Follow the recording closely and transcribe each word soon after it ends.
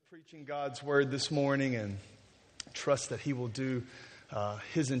preaching God's word this morning and trust that he will do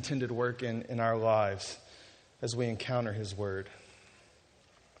his intended work in our lives as we encounter his word.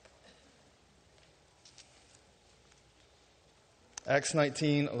 Acts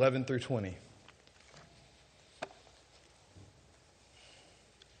 19, 11 through 20. All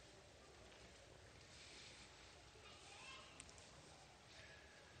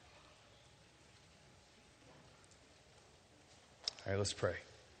right, let's pray.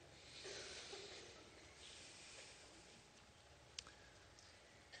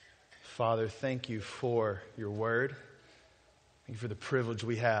 Father, thank you for your word. Thank you for the privilege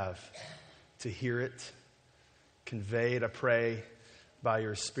we have to hear it, convey it. I pray by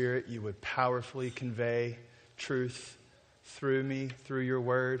your Spirit you would powerfully convey truth through me, through your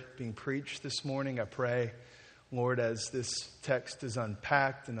word being preached this morning. I pray, Lord, as this text is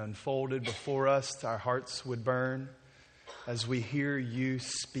unpacked and unfolded before us, our hearts would burn as we hear you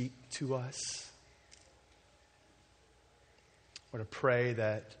speak to us. Lord, I pray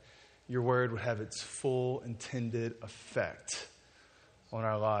that your word would have its full intended effect on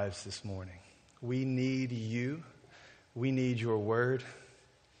our lives this morning. We need you. We need your word.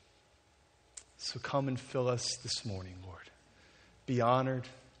 So come and fill us this morning, Lord. Be honored.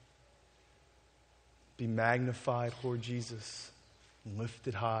 Be magnified, Lord Jesus, and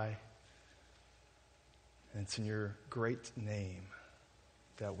lifted high. And it's in your great name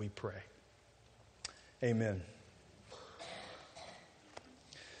that we pray. Amen.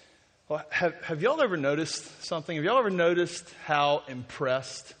 Well, have y'all ever noticed something? Have y'all ever noticed how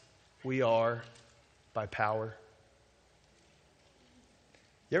impressed we are by power?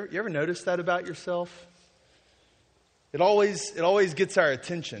 You ever notice that about yourself? It always gets our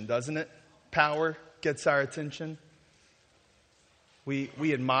attention, doesn't it? Power gets our attention. We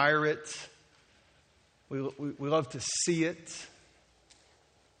admire it. We love to see it.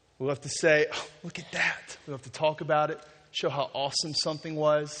 We love to say, oh, look at that. We love to talk about it, show how awesome something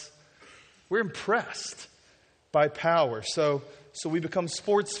was. We're impressed by power. So we become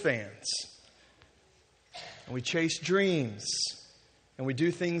sports fans. And we chase dreams. And we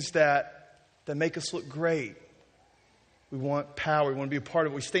do things that make us look great. We want power. We want to be a part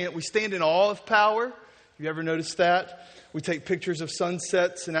of it. We stand in awe of power. Have you ever noticed that? We take pictures of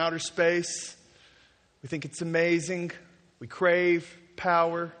sunsets in outer space. We think it's amazing. We crave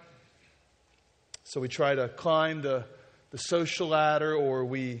power. So we try to climb the social ladder, or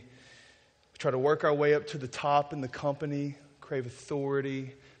we try to work our way up to the top in the company, crave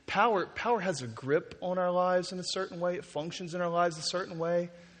authority. Power has a grip on our lives in a certain way. It functions in our lives a certain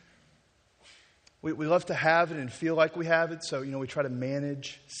way. We love to have it and feel like we have it. So, we try to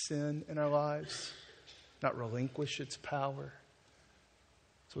manage sin in our lives, not relinquish its power.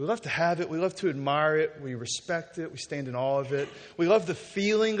 So we love to have it. We love to admire it. We respect it. We stand in awe of it. We love the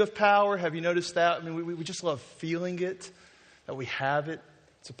feeling of power. Have you noticed that? I mean, we just love feeling it, that we have it.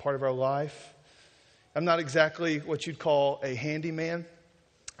 It's a part of our life. I'm not exactly what you'd call a handyman.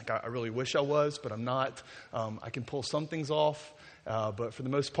 I really wish I was, but I'm not. I can pull some things off, but for the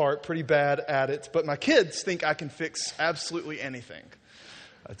most part, pretty bad at it. But my kids think I can fix absolutely anything.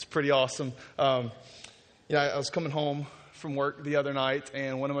 It's pretty awesome. I was coming home from work the other night,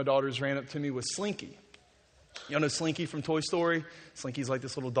 and one of my daughters ran up to me with Slinky. Y'all know Slinky from Toy Story? Slinky's like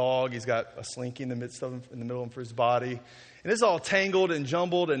this little dog. He's got a Slinky in the middle of him for his body. And it's all tangled and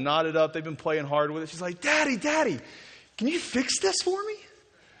jumbled and knotted up. They've been playing hard with it. She's like, Daddy, can you fix this for me?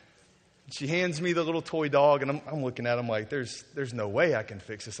 And she hands me the little toy dog, and I'm looking at him like, there's no way I can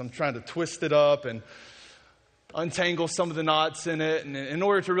fix this. I'm trying to twist it up and untangle some of the knots in it. And in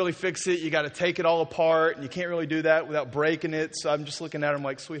order to really fix it, you got to take it all apart, and you can't really do that without breaking it. So I'm just looking at him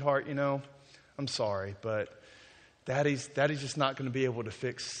like, sweetheart, I'm sorry, but Daddy's just not going to be able to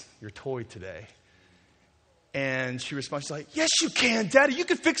fix your toy today. And she responds, she's like, yes, you can, Daddy. You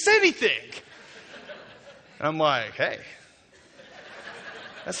can fix anything. And I'm like, hey,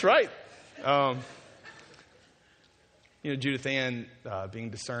 that's right. Judith Ann, being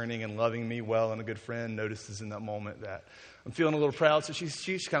discerning and loving me well and a good friend, notices in that moment that I'm feeling a little proud. So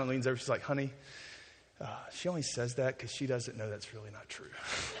she kind of leans over. She's like, honey, she only says that because she doesn't know that's really not true.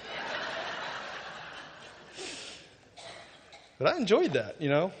 But I enjoyed that,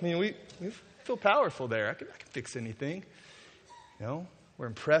 we feel powerful there. I can fix anything. We're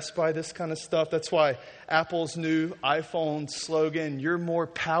impressed by this kind of stuff. That's why Apple's new iPhone slogan, "You're more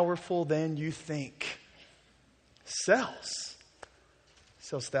powerful than you think," sells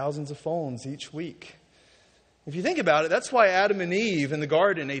thousands of phones each week. If you think about it, that's why Adam and Eve in the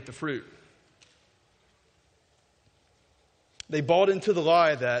garden ate the fruit. They bought into the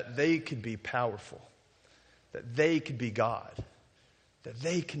lie that they could be powerful, that they could be God. that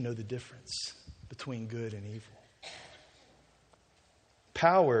they can know the difference between good and evil.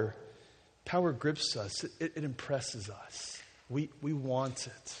 Power grips us. It impresses us. We want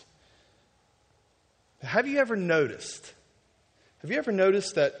it. Have you ever noticed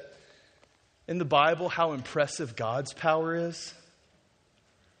that in the Bible how impressive God's power is?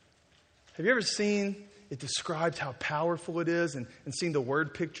 Have you ever seen it described how powerful it is and seen the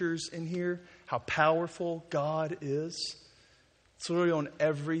word pictures in here? How powerful God is? It's literally on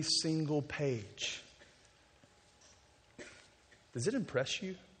every single page. Does it impress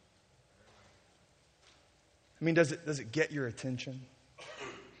you? I mean, does it get your attention?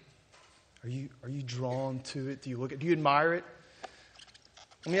 Are you drawn to it? Do you look at? Do you admire it?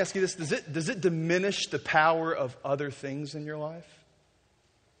 Let me ask you this: does it diminish the power of other things in your life?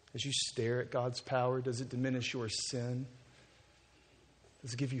 As you stare at God's power, does it diminish your sin?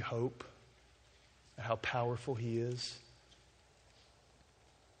 Does it give you hope at how powerful He is?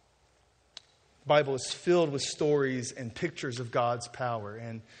 The Bible is filled with stories and pictures of God's power.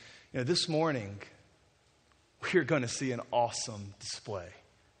 And this morning, we're going to see an awesome display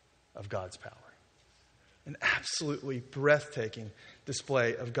of God's power. An absolutely breathtaking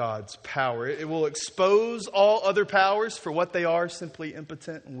display of God's power. It will expose all other powers for what they are, simply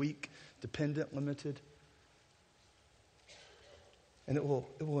impotent and weak, dependent, limited. And it will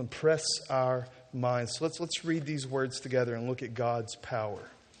impress our minds. So let's read these words together and look at God's power.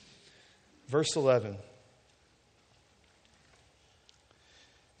 Verse 11.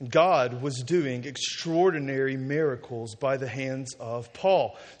 God was doing extraordinary miracles by the hands of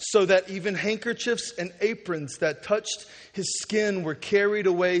Paul, so that even handkerchiefs and aprons that touched his skin were carried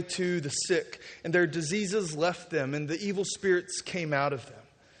away to the sick, and their diseases left them, and the evil spirits came out of them.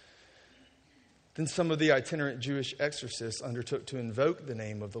 Then some of the itinerant Jewish exorcists undertook to invoke the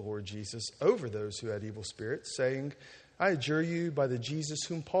name of the Lord Jesus over those who had evil spirits, saying, "I adjure you by the Jesus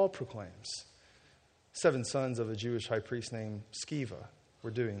whom Paul proclaims." 7 sons of a Jewish high priest named Sceva were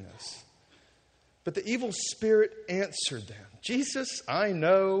doing this. But the evil spirit answered them, "Jesus, I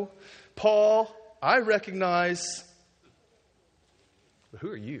know. Paul, I recognize. But who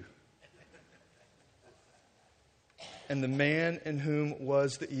are you?" And the man in whom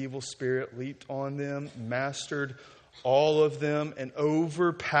was the evil spirit leaped on them, mastered all of them, and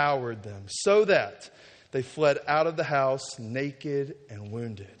overpowered them, so that they fled out of the house naked and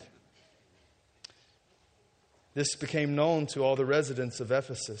wounded. This became known to all the residents of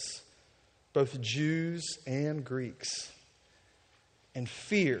Ephesus, both Jews and Greeks. And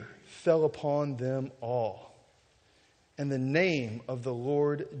fear fell upon them all. And the name of the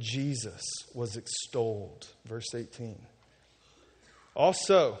Lord Jesus was extolled. Verse 18.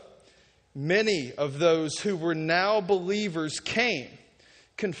 Also, many of those who were now believers came,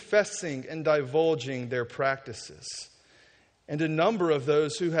 confessing and divulging their practices. And a number of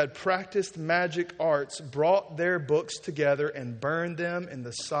those who had practiced magic arts brought their books together and burned them in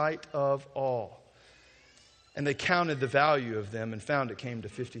the sight of all. And they counted the value of them and found it came to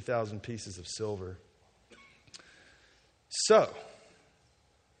 50,000 pieces of silver. So,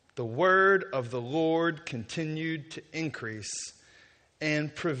 the word of the Lord continued to increase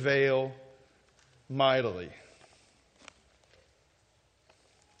and prevail mightily.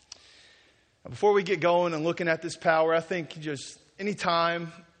 Before we get going and looking at this power, I think just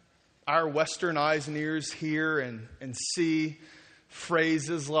anytime our Western eyes and ears hear and see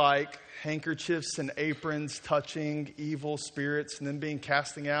phrases like handkerchiefs and aprons touching evil spirits and then being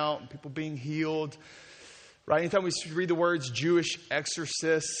casting out and people being healed, right? Anytime we read the words Jewish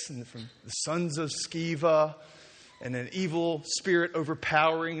exorcists and from the sons of Sceva and an evil spirit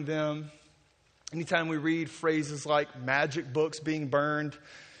overpowering them, anytime we read phrases like magic books being burned,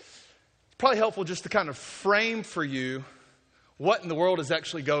 probably helpful just to kind of frame for you what in the world is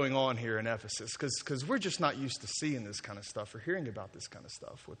actually going on here in Ephesus, because we're just not used to seeing this kind of stuff or hearing about this kind of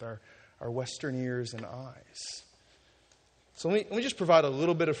stuff with our Western ears and eyes. So let me just provide a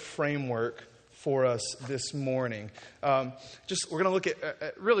little bit of framework for us this morning. We're going to look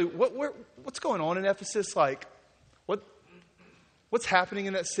at really what's going on in Ephesus, like what's happening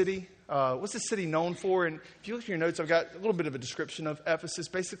in that city. What's the city known for? And if you look at your notes, I've got a little bit of a description of Ephesus.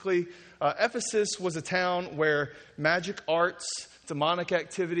 Basically, Ephesus was a town where magic arts, demonic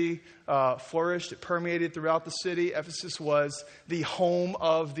activity flourished. It permeated throughout the city. Ephesus was the home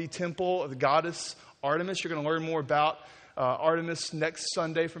of the temple of the goddess Artemis. You're going to learn more about Artemis next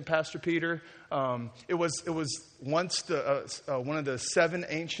Sunday from Pastor Peter. It was once one of the 7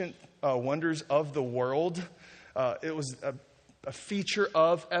 ancient wonders of the world. It was a feature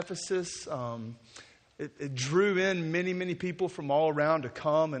of Ephesus. It drew in many, many people from all around to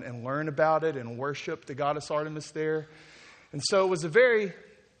come and learn about it and worship the goddess Artemis there. And so it was a very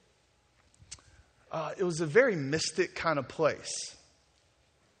mystic kind of place.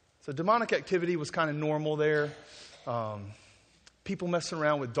 So demonic activity was kind of normal there. People messing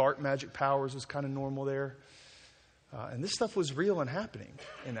around with dark magic powers was kind of normal there. And this stuff was real and happening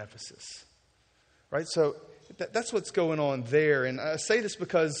in Ephesus. Right? So that's what's going on there. And I say this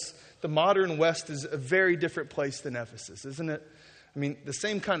because the modern West is a very different place than Ephesus, isn't it? I mean, the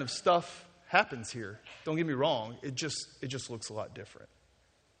same kind of stuff happens here. Don't get me wrong. It just looks a lot different.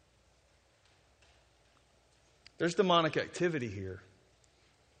 There's demonic activity here.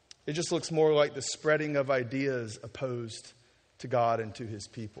 It just looks more like the spreading of ideas opposed to God and to his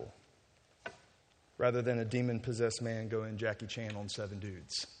people, rather than a demon-possessed man going Jackie Chan on 7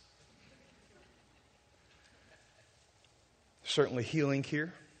 dudes. Certainly healing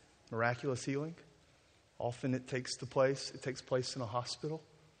here, miraculous healing. Often it takes place in a hospital,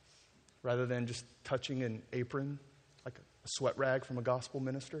 rather than just touching an apron, like a sweat rag from a gospel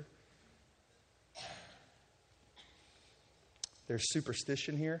minister. There's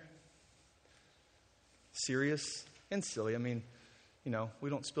superstition here. Serious and silly. I mean, we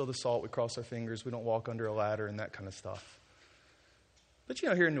don't spill the salt, we cross our fingers, we don't walk under a ladder and that kind of stuff. But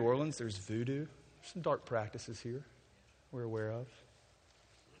here in New Orleans, there's voodoo. There's some dark practices here we're aware of.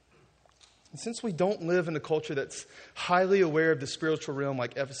 And since we don't live in a culture that's highly aware of the spiritual realm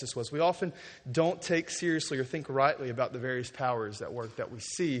like Ephesus was, we often don't take seriously or think rightly about the various powers at work that we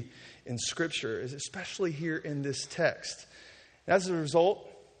see in Scripture, especially here in this text. And as a result,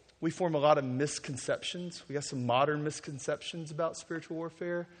 we form a lot of misconceptions. We got some modern misconceptions about spiritual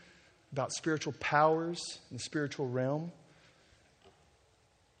warfare, about spiritual powers in the spiritual realm.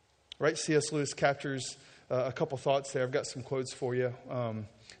 Right? C.S. Lewis captures a couple thoughts there. I've got some quotes for you.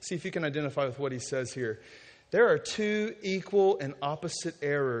 See if you can identify with what he says here. There are 2 equal and opposite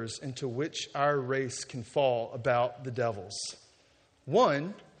errors into which our race can fall about the devils.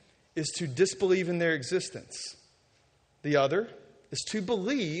 One is to disbelieve in their existence. The other is to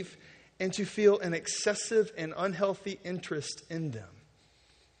believe and to feel an excessive and unhealthy interest in them.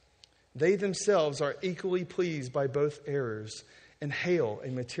 They themselves are equally pleased by both errors and hail a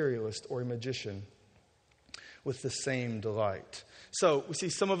materialist or a magician with the same delight. So we see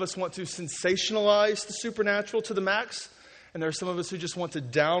some of us want to sensationalize the supernatural to the max, and there are some of us who just want to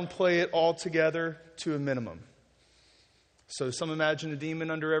downplay it altogether to a minimum. So some imagine a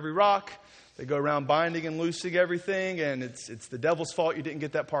demon under every rock. They go around binding and loosing everything, and it's the devil's fault you didn't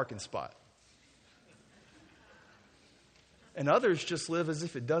get that parking spot. And others just live as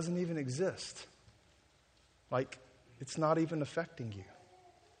if it doesn't even exist. Like it's not even affecting you.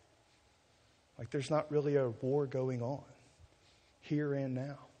 Like there's not really a war going on here and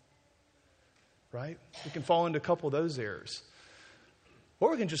now. Right? We can fall into a couple of those errors. Or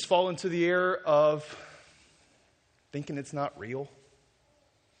we can just fall into the error of thinking it's not real.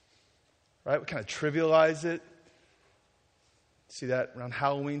 Right? We kind of trivialize it. See that around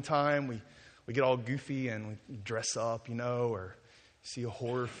Halloween time, we get all goofy and we dress up, or see a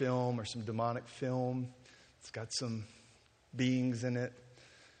horror film or some demonic film. It's got some beings in it.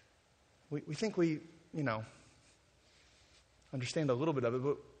 We think we understand a little bit of it,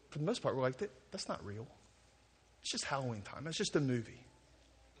 but for the most part, we're like, that's not real. It's just Halloween time. It's just a movie.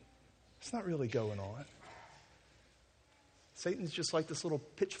 It's not really going on. Satan's just like this little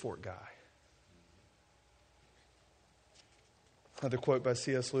pitchfork guy. Another quote by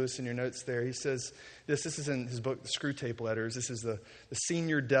C.S. Lewis in your notes there. He says, this is in his book, The Screwtape Letters. This is the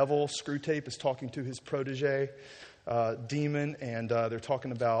senior devil. Screwtape is talking to his protege, demon, and they're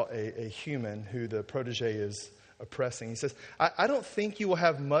talking about a human who the protege is oppressing. He says, I don't think you will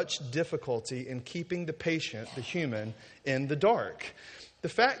have much difficulty in keeping the patient, the human, in the dark. The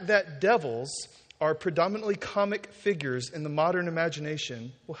fact that devils are predominantly comic figures in the modern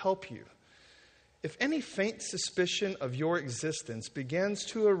imagination will help you. If any faint suspicion of your existence begins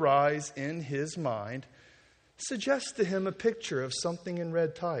to arise in his mind, suggest to him a picture of something in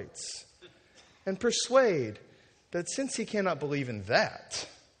red tights and persuade that since he cannot believe in that,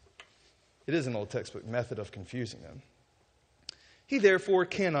 it is an old textbook method of confusing him, he therefore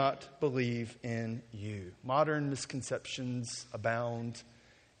cannot believe in you. Modern misconceptions abound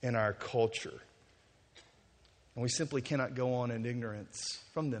in our culture. And we simply cannot go on in ignorance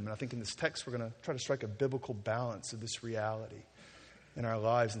from them. And I think in this text, we're going to try to strike a biblical balance of this reality in our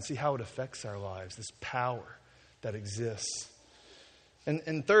lives and see how it affects our lives, this power that exists.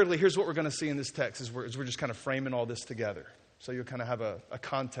 And thirdly, here's what we're going to see in this text as we're just kind of framing all this together. So you'll kind of have a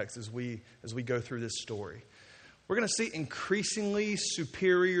context as we go through this story. We're going to see increasingly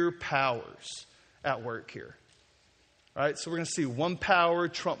superior powers at work here. Right? So we're going to see one power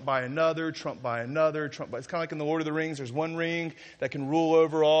trumped by another, trumped by another, trumped by... It's kind of like in the Lord of the Rings. There's one ring that can rule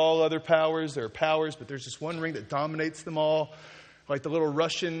over all other powers. There are powers, but there's just one ring that dominates them all. Like the little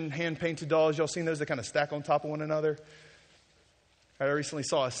Russian hand-painted dolls. Y'all seen those? They kind of stack on top of one another. I recently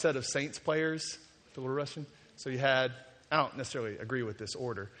saw a set of Saints players, the little Russian. So you had... I don't necessarily agree with this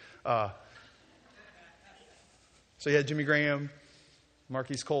order. So you had Jimmy Graham,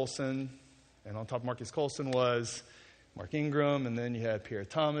 Marquise Colson, and on top of Marquise Colson was Mark Ingram, and then you had Pierre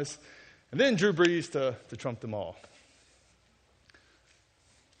Thomas, and then Drew Brees to trump them all.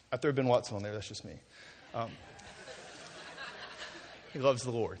 I threw Ben Watson on there, that's just me. He loves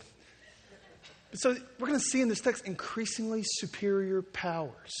the Lord. So we're going to see in this text increasingly superior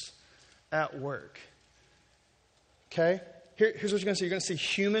powers at work. Okay? Here's what you're going to see. You're going to see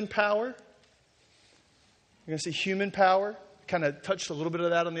human power. You're going to see human power. Kind of touched a little bit of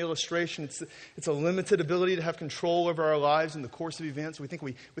that on the illustration. It's a limited ability to have control over our lives in the course of events. We think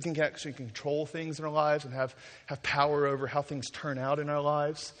we can actually control things in our lives and have power over how things turn out in our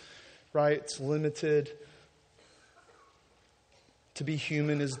lives. Right? It's limited. To be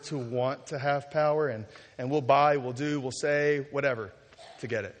human is to want to have power, and we'll buy, we'll do, we'll say, whatever to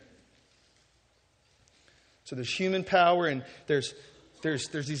get it. So there's human power, and there's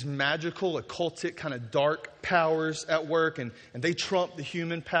these magical, occultic, kind of dark powers at work, and they trump the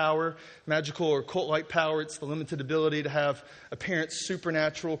human power. Magical or occult-like power, it's the limited ability to have apparent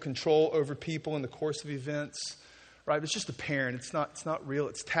supernatural control over people in the course of events. Right? It's just apparent. It's not real.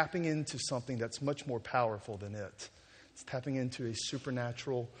 It's tapping into something that's much more powerful than it. It's tapping into a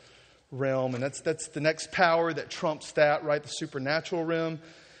supernatural realm, and that's the next power that trumps that, right? The supernatural realm.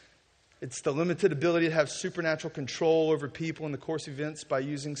 It's the limited ability to have supernatural control over people in the course of events by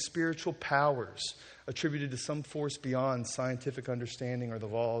using spiritual powers attributed to some force beyond scientific understanding or the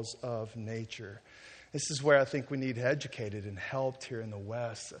laws of nature. This is where I think we need educated and helped here in the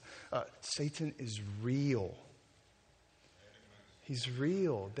West. Satan is real. He's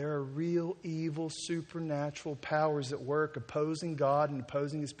real. There are real evil supernatural powers at work opposing God and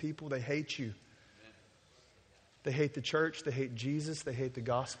opposing his people. They hate you. They hate the church. They hate Jesus. They hate the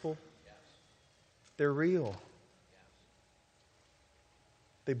gospel. They're real.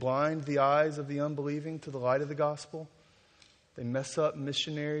 They blind the eyes of the unbelieving to the light of the gospel. They mess up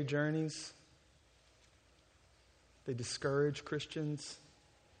missionary journeys. They discourage Christians.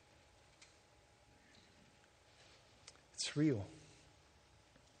 It's real.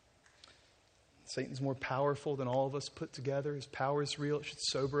 Satan's more powerful than all of us put together. His power is real. It should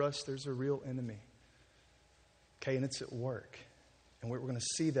sober us. There's a real enemy. Okay, and it's at work. And we're going to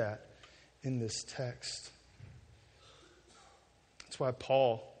see that in this text. That's why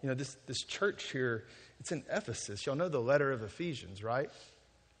Paul, this church here, it's in Ephesus. Y'all know the letter of Ephesians, right?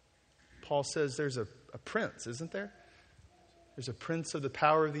 Paul says there's a prince, isn't there? There's a prince of the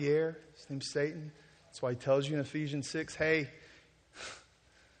power of the air. His name's Satan. That's why he tells you in Ephesians 6, hey,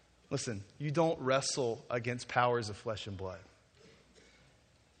 listen, you don't wrestle against powers of flesh and blood.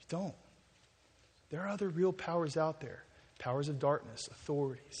 You don't. There are other real powers out there. Powers of darkness,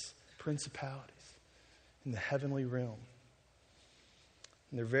 authorities, principalities in the heavenly realm.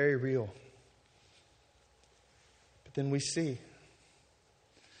 And they're very real. But then we see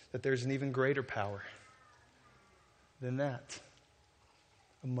that there's an even greater power than that.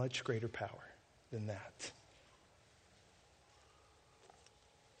 A much greater power than that.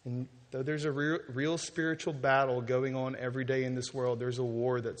 And though there's a real spiritual battle going on every day in this world, there's a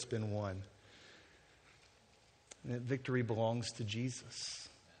war that's been won. And that victory belongs to Jesus.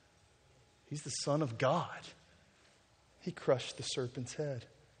 He's the Son of God. He crushed the serpent's head.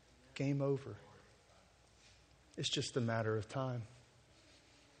 Game over. It's just a matter of time.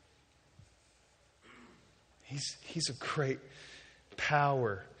 He's a great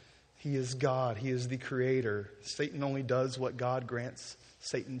power. He is God. He is the creator. Satan only does what God grants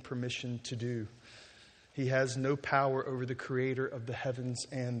Satan permission to do. He has no power over the creator of the heavens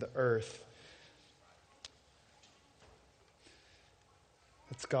and the earth.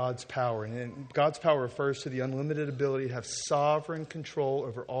 That's God's power. And God's power refers to the unlimited ability to have sovereign control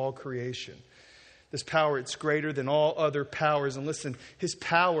over all creation. This power, it's greater than all other powers. And listen, his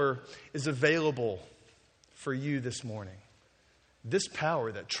power is available for you this morning. This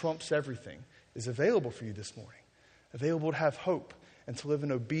power that trumps everything is available for you this morning. Available to have hope and to live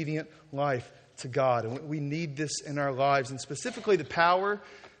an obedient life to God. And we need this in our lives. And specifically the power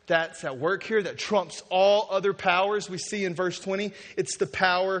that's at work here that trumps all other powers we see in verse 20. It's the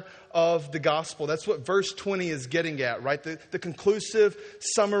power of the gospel. That's what verse 20 is getting at, right? The conclusive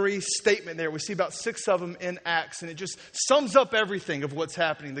summary statement there. We see about 6 of them in Acts, and it just sums up everything of what's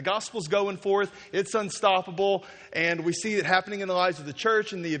happening. The gospel's going forth. It's unstoppable, and we see it happening in the lives of the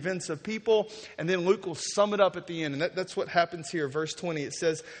church and the events of people, and then Luke will sum it up at the end, and that's what happens here. Verse 20, it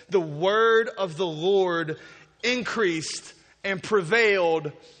says, the word of the Lord increased and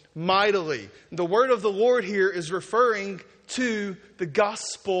prevailed mightily. The word of the Lord here is referring to the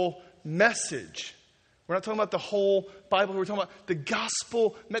gospel message. We're not talking about the whole Bible. We're talking about the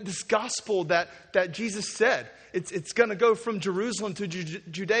gospel, this gospel that Jesus said. It's going to go from Jerusalem to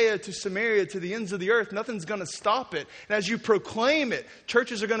Judea to Samaria to the ends of the earth. Nothing's going to stop it. And as you proclaim it,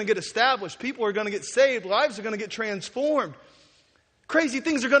 churches are going to get established. People are going to get saved. Lives are going to get transformed. Crazy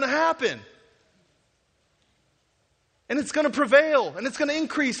things are going to happen. And it's going to prevail, and it's going to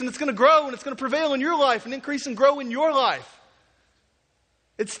increase, and it's going to grow, and it's going to prevail in your life, and increase and grow in your life.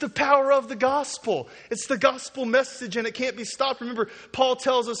 It's the power of the gospel. It's the gospel message, and it can't be stopped. Remember, Paul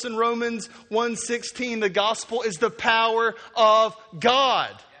tells us in Romans 1:16, the gospel is the power of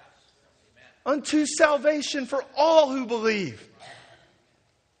God unto salvation for all who believe.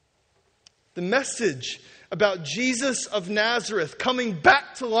 The message about Jesus of Nazareth coming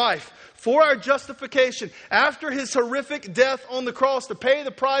back to life for our justification after his horrific death on the cross to pay the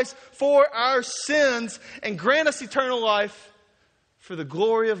price for our sins and grant us eternal life for the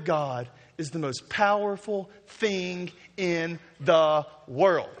glory of God is the most powerful thing in the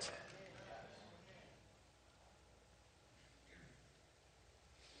world.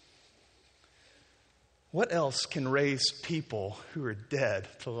 What else can raise people who are dead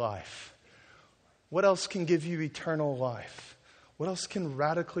to life? What else can give you eternal life? What else can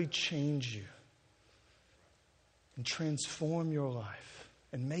radically change you and transform your life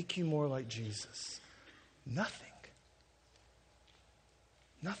and make you more like Jesus? Nothing.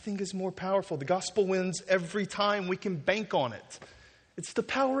 Nothing is more powerful. The gospel wins every time. We can bank on it. It's the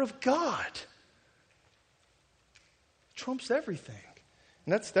power of God. It trumps everything.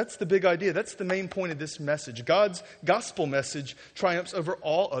 And that's the big idea. That's the main point of this message. God's gospel message triumphs over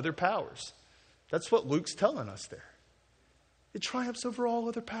all other powers. That's what Luke's telling us there. It triumphs over all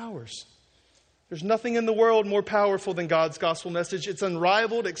other powers. There's nothing in the world more powerful than God's gospel message. It's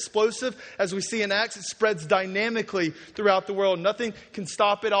unrivaled, explosive. As we see in Acts, it spreads dynamically throughout the world. Nothing can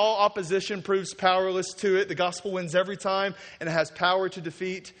stop it. All opposition proves powerless to it. The gospel wins every time, and it has power to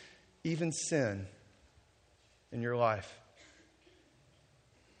defeat even sin in your life.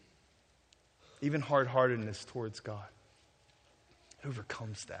 Even hard-heartedness towards God. It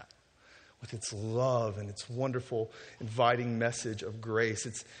overcomes that with its love and its wonderful, inviting message of grace.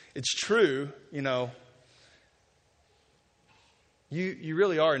 It's true, you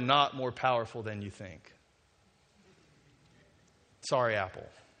really are not more powerful than you think. Sorry, Apple.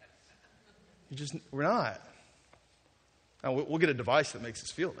 We're not. Now, we'll get a device that makes us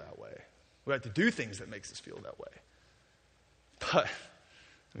feel that way. We have to do things that makes us feel that way. But,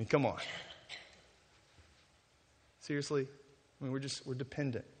 come on. Seriously? We're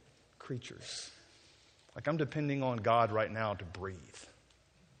dependent creatures. Like I'm depending on God right now to breathe.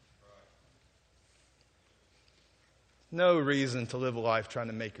 No reason to live a life trying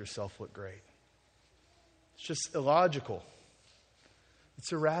to make yourself look great. It's just illogical.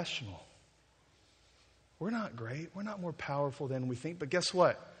 It's irrational. We're not great. We're not more powerful than we think. But guess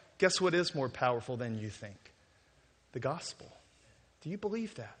what? Guess what is more powerful than you think? The gospel. Do you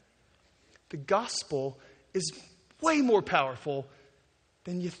believe that? The gospel is way more powerful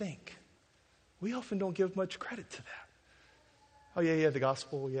than you think. We often don't give much credit to that. Oh, yeah, the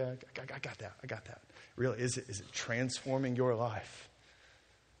gospel, yeah, I got that. Really, is it transforming your life?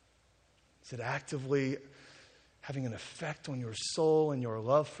 Is it actively having an effect on your soul and your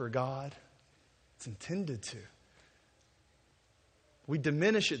love for God? It's intended to. We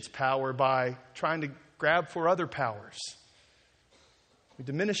diminish its power by trying to grab for other powers. We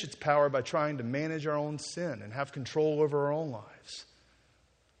diminish its power by trying to manage our own sin and have control over our own lives.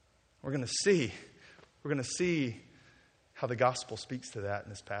 We're going to see how the gospel speaks to that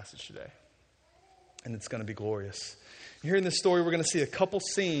in this passage today. And it's going to be glorious. Here in this story, we're going to see a couple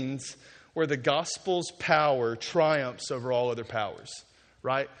scenes where the gospel's power triumphs over all other powers.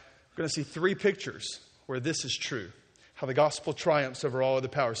 Right? We're going to see 3 pictures where this is true. How the gospel triumphs over all other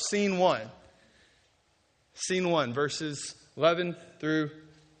powers. Scene 1, verses 11 through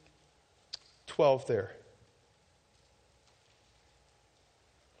 12 there.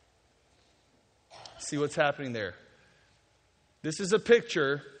 See what's happening there. This is a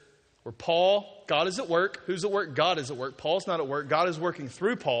picture where Paul, God is at work. Who's at work? God is at work. Paul's not at work. God is working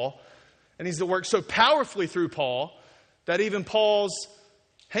through Paul. And he's at work so powerfully through Paul that even Paul's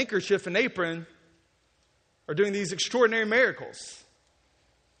handkerchief and apron are doing these extraordinary miracles.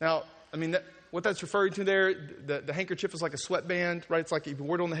 Now, what that's referring to there, the handkerchief is like a sweatband, right? It's like you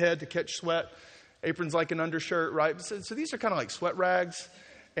wear it on the head to catch sweat. Apron's like an undershirt, right? So these are kind of like sweat rags.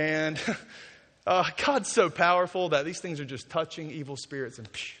 And God's so powerful that these things are just touching evil spirits and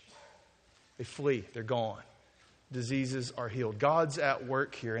they flee. They're gone. Diseases are healed. God's at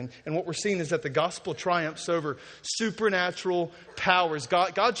work here. And what we're seeing is that the gospel triumphs over supernatural powers.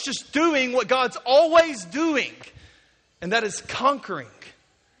 God's just doing what God's always doing. And that is conquering.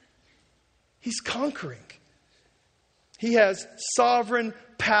 He's conquering. He has sovereign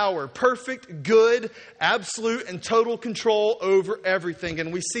power, perfect, good, absolute, and total control over everything.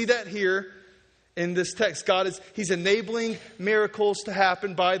 And we see that here in this text. He's enabling miracles to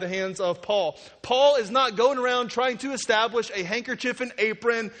happen by the hands of Paul. Paul is not going around trying to establish a handkerchief and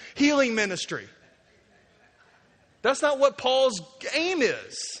apron healing ministry. That's not what Paul's aim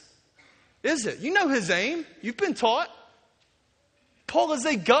is it? You know his aim. You've been taught. Paul is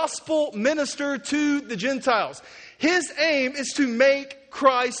a gospel minister to the Gentiles. His aim is to make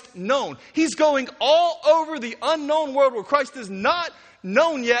Christ known. He's going all over the unknown world where Christ is not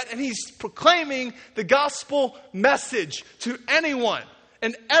known yet, and he's proclaiming the gospel message to anyone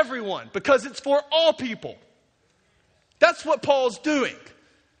and everyone because it's for all people. That's what Paul's doing.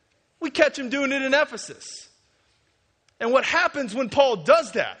 We catch him doing it in Ephesus. And what happens when Paul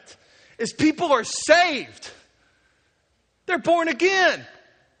does that is people are saved. They're born again.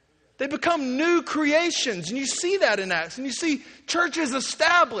 They become new creations. And you see that in Acts. And you see churches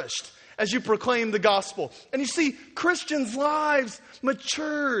established as you proclaim the gospel. And you see Christians' lives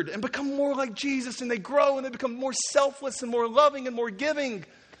matured and become more like Jesus. And they grow and they become more selfless and more loving and more giving.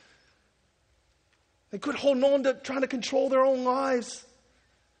 They quit holding on to trying to control their own lives.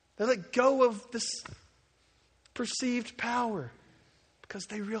 They let go of this perceived power because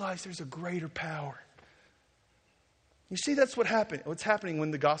they realize there's a greater power. You see, that's what's happening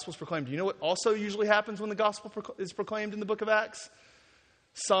when the gospel is proclaimed. You know what also usually happens when the gospel is proclaimed in the book of Acts?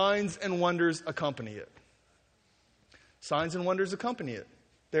 Signs and wonders accompany it. Signs and wonders accompany it.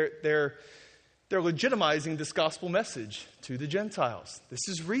 They're legitimizing this gospel message to the Gentiles. This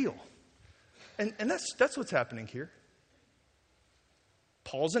is real. And that's what's happening here.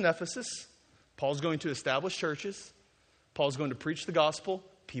 Paul's in Ephesus. Paul's going to establish churches. Paul's going to preach the gospel.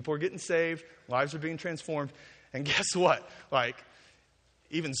 People are getting saved. Lives are being transformed. And guess what?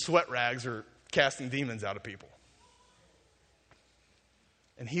 Even sweat rags are casting demons out of people.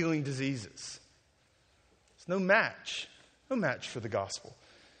 And healing diseases. It's no match for the gospel.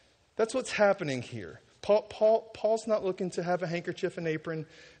 That's what's happening here. Paul's not looking to have a handkerchief and apron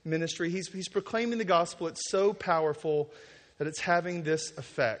ministry. He's proclaiming the gospel. It's so powerful that it's having this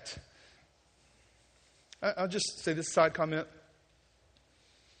effect. I'll just say this side comment.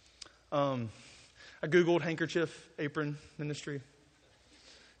 I Googled handkerchief, apron ministry.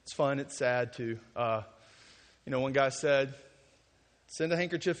 It's fun. It's sad, too. One guy said, send a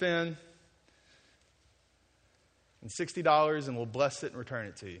handkerchief in and $60 and we'll bless it and return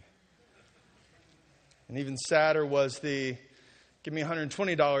it to you. And even sadder was give me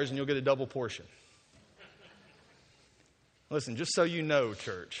 $120 and you'll get a double portion. Listen, just so you know,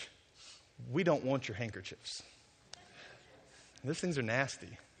 church, we don't want your handkerchiefs. Those things are nasty.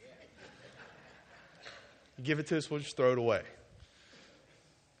 You give it to us, we'll just throw it away.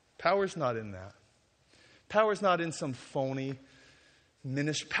 Power's not in that. Power's not in some phony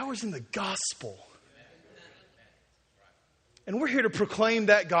ministry. Power's in the gospel. And we're here to proclaim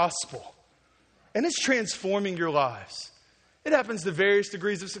that gospel. And it's transforming your lives. It happens to various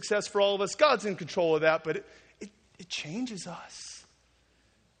degrees of success for all of us. God's in control of that, but it changes us.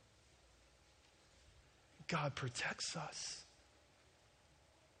 God protects us.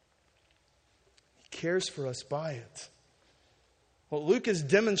 Cares for us by it. What Luke is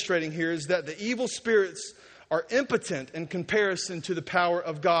demonstrating here is that the evil spirits are impotent in comparison to the power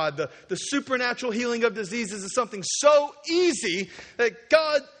of God. The supernatural healing of diseases is something so easy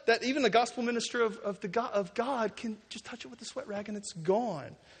that even the gospel minister of God can just touch it with a sweat rag and it's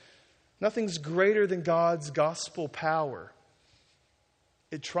gone. Nothing's greater than God's gospel power.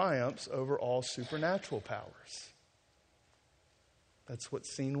 It triumphs over all supernatural powers. That's what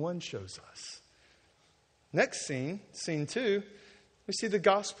scene 1 shows us. Next scene 2, we see the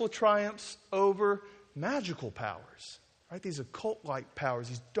gospel triumphs over magical powers. Right? These occult-like powers,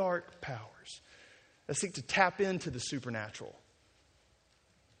 these dark powers that seek to tap into the supernatural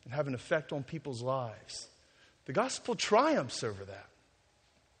and have an effect on people's lives. The gospel triumphs over that.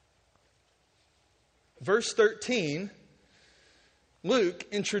 verse 13, Luke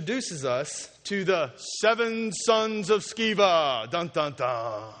introduces us to the 7 sons of Sceva. Dun, dun,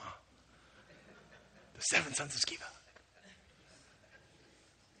 dun. The 7 sons of Sceva.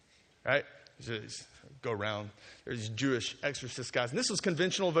 Right? Just go around. There's Jewish exorcist guys. And this was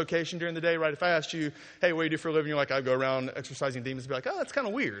conventional vocation during the day, right? If I asked you, hey, what do you do for a living? You're like, I go around exorcising demons. You'd be like, oh, that's kind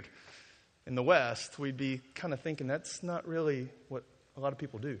of weird. In the West, we'd be kind of thinking that's not really what a lot of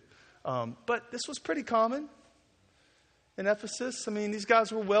people do. But this was pretty common in Ephesus. I mean, these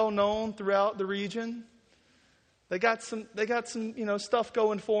guys were well known throughout the region. They got some, stuff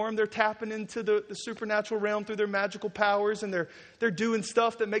going for them. They're tapping into the supernatural realm through their magical powers, and they're doing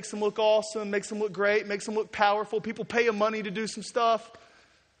stuff that makes them look awesome, makes them look great, makes them look powerful. People pay them money to do some stuff.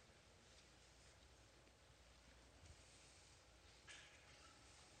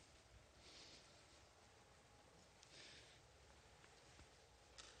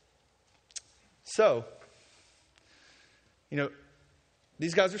 So,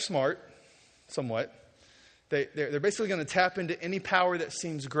 these guys are smart, somewhat. They're basically going to tap into any power that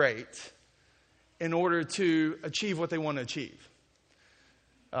seems great in order to achieve what they want to achieve.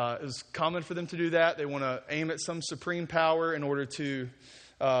 It was common for them to do that. They want to aim at some supreme power in order to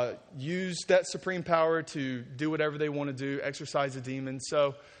use that supreme power to do whatever they want to do, exorcise a demon.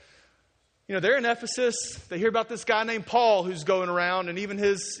 So, they're in Ephesus. They hear about this guy named Paul who's going around, and even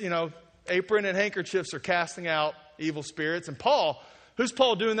his, apron and handkerchiefs are casting out evil spirits. And Paul, who's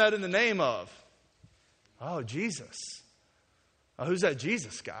Paul doing that in the name of? Oh, Jesus. Oh, who's that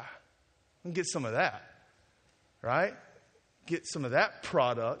Jesus guy? We can get some of that, right? Get some of that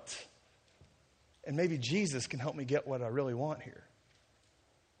product, and maybe Jesus can help me get what I really want here,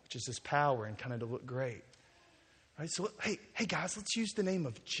 which is this power and kind of to look great, right? So, hey guys, let's use the name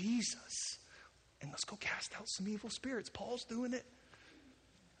of Jesus, and let's go cast out some evil spirits. Paul's doing it.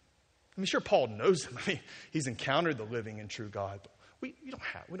 I mean, sure, Paul knows him. I mean, he's encountered the living and true God. But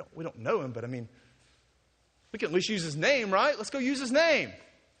we don't know him. But I mean, we can at least use his name, right? Let's go use his name.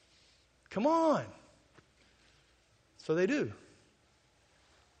 Come on. So they do.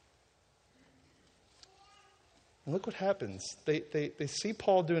 And look what happens. They see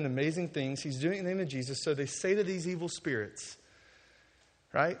Paul doing amazing things. He's doing it in the name of Jesus. So they say to these evil spirits,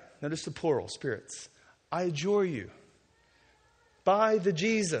 right? Notice the plural, spirits. I adjure you by the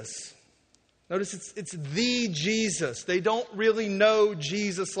Jesus. Notice it's the Jesus. They don't really know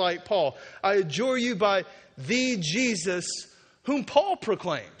Jesus like Paul. I adjure you by the Jesus whom Paul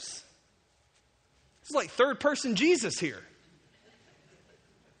proclaims. It's like third person Jesus here.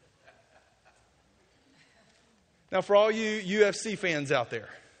 Now, for all you UFC fans out there,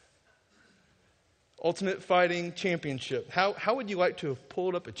 Ultimate Fighting Championship, how would you like to have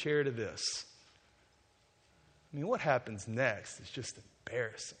pulled up a chair to this? I mean, what happens next is just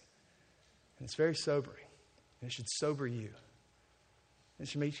embarrassing. And it's very sobering. And it should sober you. It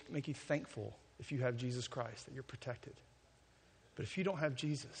should make you thankful if you have Jesus Christ, that you're protected. But if you don't have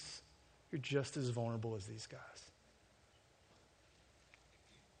Jesus, you're just as vulnerable as these guys.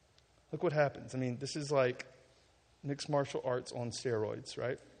 Look what happens. I mean, this is like mixed martial arts on steroids,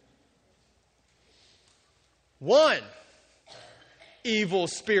 right? One evil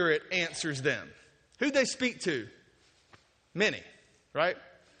spirit answers them. Who'd they speak to? Many, right?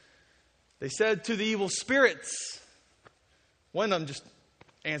 They said to the evil spirits. One of them just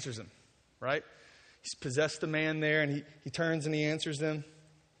answers them, right? He's possessed a man there, and he turns and he answers them.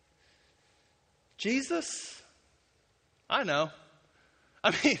 Jesus? I know.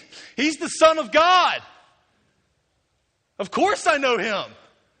 I mean, he's the Son of God. Of course I know him.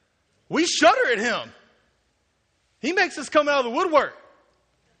 We shudder at him. He makes us come out of the woodwork.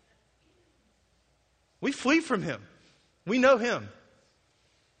 We flee from him. We know him.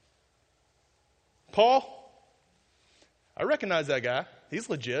 Paul, I recognize that guy. He's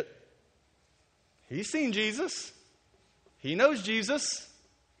legit. He's seen Jesus. He knows Jesus.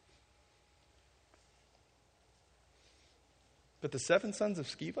 But the 7 sons of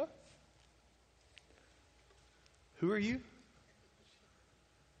Sceva? Who are you?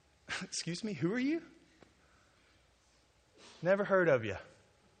 Excuse me, who are you? Never heard of you.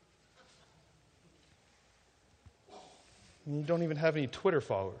 You don't even have any Twitter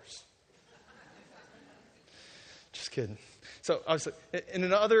followers. Just kidding. So,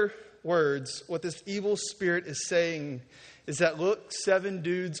 in other words, what this evil spirit is saying is that, look, 7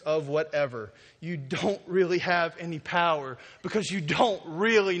 dudes of whatever, you don't really have any power because you don't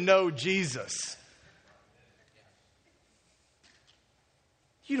really know Jesus.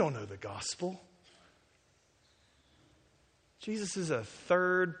 You don't know the gospel. Jesus is a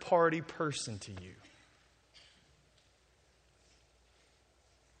third-party person to you.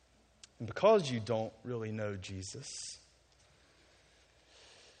 And because you don't really know Jesus,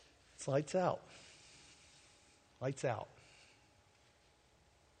 it's lights out. Lights out.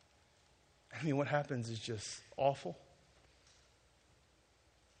 I mean, what happens is just awful.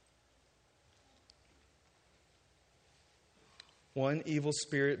 One evil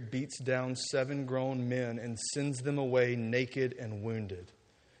spirit beats down 7 grown men and sends them away naked and wounded,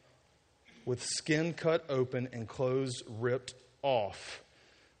 with skin cut open and clothes ripped off.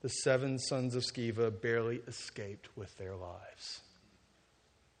 The 7 sons of Sceva barely escaped with their lives.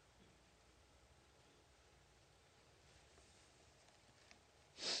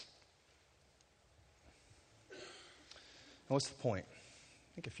 Now, what's the point?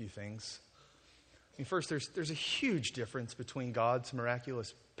 I think a few things. I mean, first, there's a huge difference between God's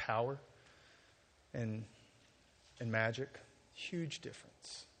miraculous power and magic. Huge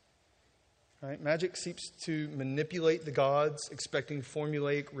difference. Right? Magic seeks to manipulate the gods, expecting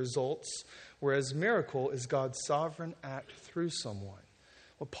formulaic results, whereas miracle is God's sovereign act through someone.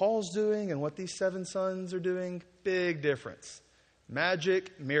 What Paul's doing and what these 7 sons are doing, big difference.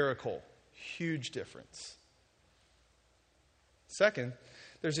 Magic, miracle, huge difference. Second,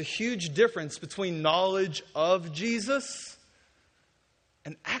 there's a huge difference between knowledge of Jesus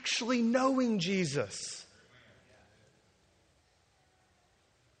and actually knowing Jesus.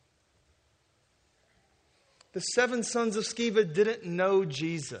 The 7 sons of Sceva didn't know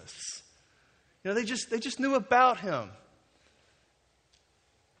Jesus. You know, they just knew about him.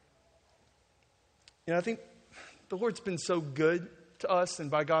 You know, I think the Lord's been so good to us,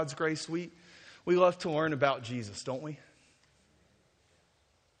 and by God's grace, we love to learn about Jesus, don't we?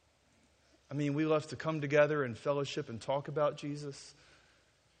 I mean, we love to come together and fellowship and talk about Jesus.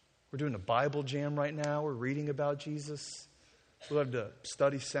 We're doing a Bible jam right now. We're reading about Jesus. We love to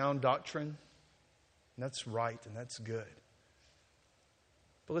study sound doctrine. And that's right, and that's good.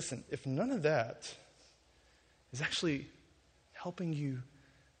 But listen, if none of that is actually helping you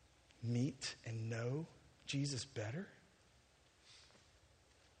meet and know Jesus better,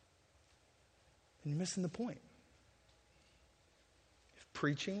 then you're missing the point. If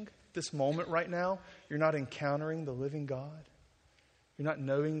preaching this moment right now, you're not encountering the living God, you're not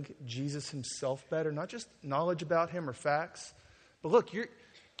knowing Jesus himself better, not just knowledge about him or facts, but look, you're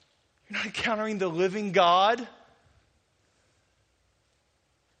not encountering the living God.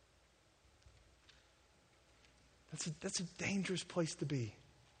 That's a dangerous place to be.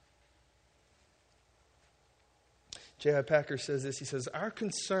 J.I. Packer says this. He says, our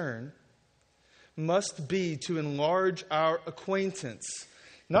concern must be to enlarge our acquaintance,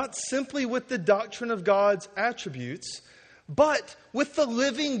 not simply with the doctrine of God's attributes, but with the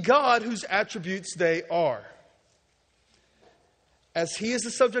living God whose attributes they are. As he is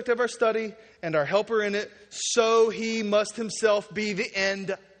the subject of our study and our helper in it, so he must himself be the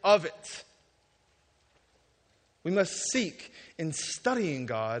end of it. We must seek in studying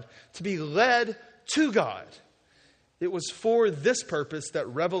God to be led to God. It was for this purpose that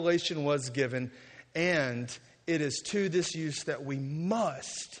revelation was given, and it is to this use that we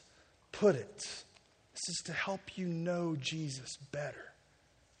must put it. This is to help you know Jesus better.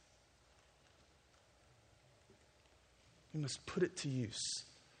 You must put it to use.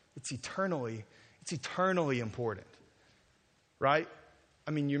 It's eternally important. Right?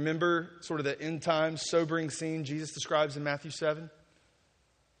 I mean, you remember sort of the end time sobering scene Jesus describes in Matthew 7?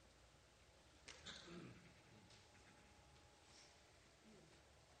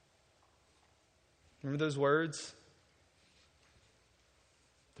 Remember those words?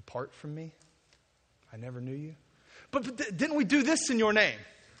 Depart from me. I never knew you. But didn't we do this in your name?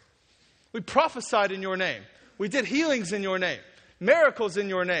 We prophesied in your name. We did healings in your name. Miracles in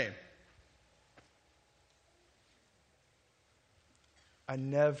your name. I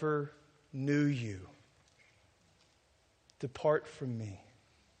never knew you. Depart from me.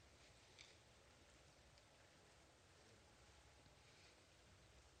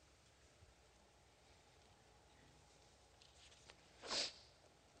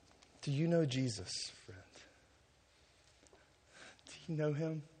 Do you know Jesus, friend? Do you know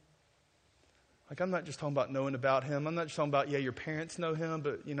him? Like, I'm not just talking about knowing about him. I'm not just talking about, yeah, your parents know him,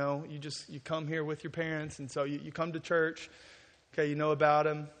 but, you know, you come here with your parents, and so you come to church. Okay, you know about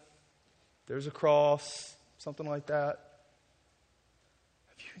him. There's a cross, something like that.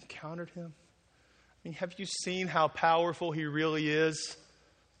 Have you encountered him? I mean, have you seen how powerful he really is?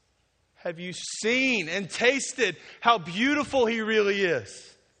 Have you seen and tasted how beautiful he really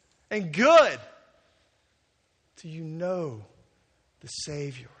is? And good. Do you know the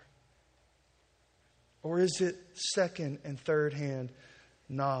Savior? Or is it second and third hand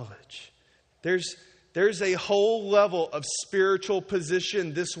knowledge? There's there's a whole level of spiritual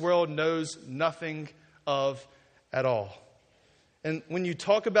position this world knows nothing of at all. And when you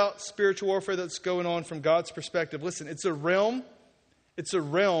talk about spiritual warfare that's going on from God's perspective, listen, it's a realm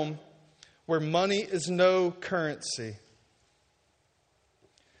where money is no currency.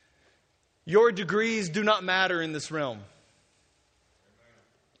 Your degrees do not matter in this realm.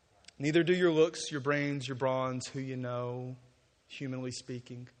 Neither do your looks, your brains, your bronze, who you know, humanly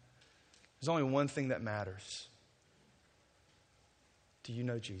speaking. There's only one thing that matters. Do you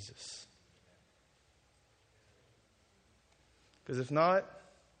know Jesus? Because if not,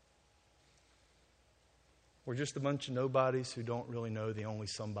 we're just a bunch of nobodies who don't really know the only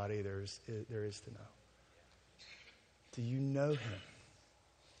somebody there is to know. Do you know him?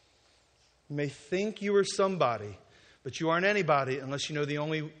 You may think you are somebody, but you aren't anybody unless you know the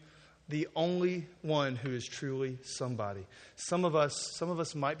only one who is truly somebody. Some of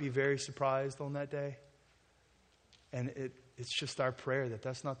us might be very surprised on that day. And it's just our prayer that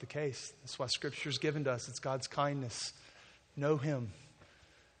that's not the case. That's why Scripture's given to us. It's God's kindness. Know him.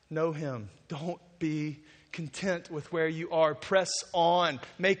 Know him. Don't be content with where you are. Press on.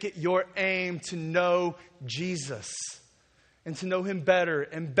 Make it your aim to know Jesus. And to know him better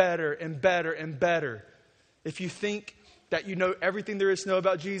and better and better and better. If you think that you know everything there is to know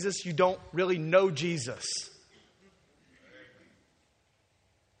about Jesus, you don't really know Jesus.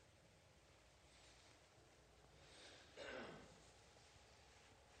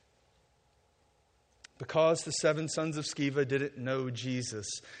 Because the 7 sons of Sceva didn't know Jesus,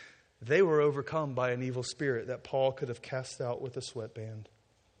 they were overcome by an evil spirit that Paul could have cast out with a sweatband.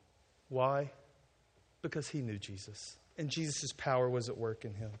 Why? Because he knew Jesus. And Jesus' power was at work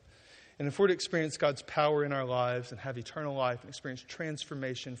in him. And if we're to experience God's power in our lives and have eternal life and experience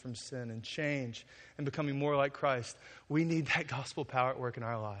transformation from sin and change and becoming more like Christ, we need that gospel power at work in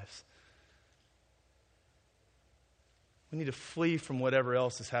our lives. We need to flee from whatever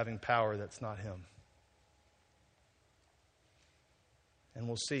else is having power that's not him. And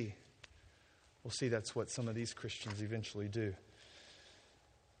we'll see. We'll see that's what some of these Christians eventually do.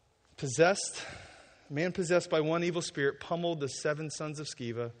 Man possessed by one evil spirit pummeled the 7 sons of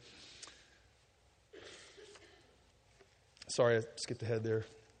Sceva. Sorry, I skipped ahead there.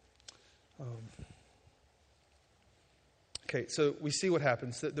 Okay, so we see what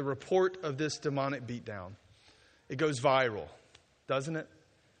happens. The report of this demonic beatdown, it goes viral, doesn't it?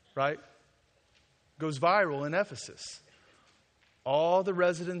 Right? It goes viral in Ephesus. All the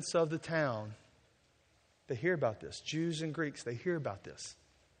residents of the town, they hear about this. Jews and Greeks, they hear about this.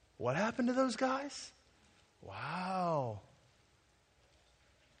 What happened to those guys? Wow.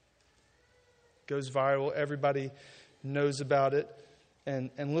 Goes viral. Everybody knows about it.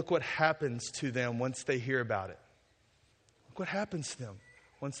 And look what happens to them once they hear about it. Look what happens to them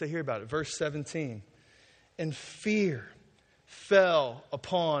once they hear about it. Verse 17. And fear fell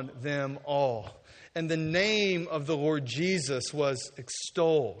upon them all. And the name of the Lord Jesus was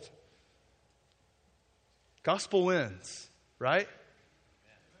extolled. Gospel wins, right?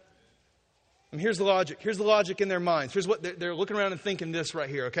 And here's the logic. Here's the logic in their minds. Here's what they're looking around and thinking this right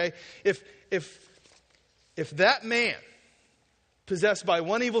here, okay? If that man possessed by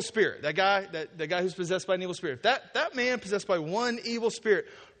one evil spirit, that guy who's possessed by an evil spirit, that man possessed by one evil spirit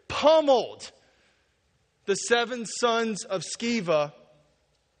pummeled the 7 sons of Sceva,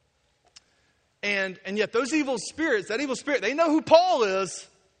 and yet those evil spirits, that evil spirit, they know who Paul is,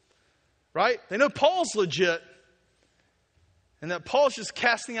 right? They know Paul's legit. And that Paul's just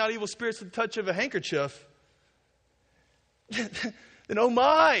casting out evil spirits with the touch of a handkerchief. Then oh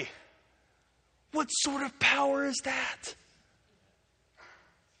my, what sort of power is that?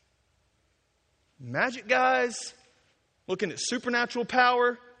 Magic guys looking at supernatural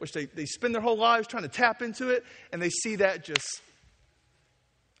power, which they spend their whole lives trying to tap into it, and they see that just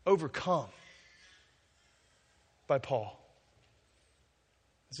overcome by Paul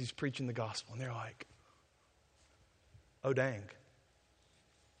as he's preaching the gospel. And they're like, oh dang.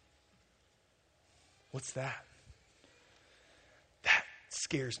 What's that? That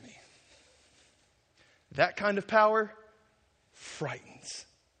scares me. That kind of power frightens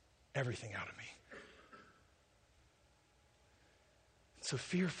everything out of me. So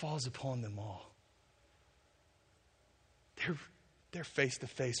fear falls upon them all. They're face to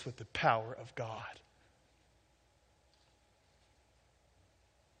face with the power of God.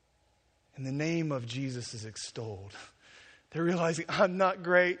 And the name of Jesus is extolled. They're realizing, I'm not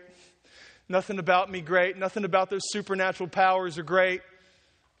great. Nothing about me great. Nothing about those supernatural powers are great.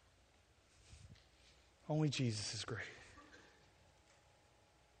 Only Jesus is great.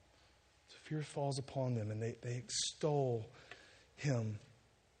 So fear falls upon them and they extol him.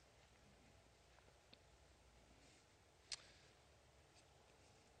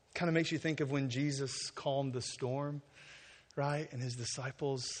 kind of makes you think of when Jesus calmed the storm, right? And his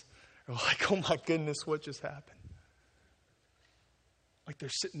disciples are like, oh my goodness, what just happened? Like they're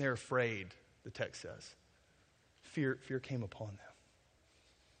sitting there afraid, the text says. Fear came upon them.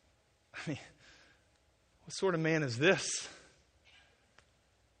 I mean, what sort of man is this?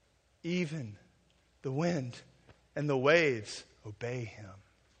 Even the wind and the waves obey him.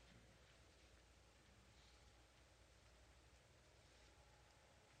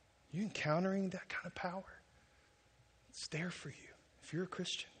 You encountering that kind of power? It's there for you. If you're a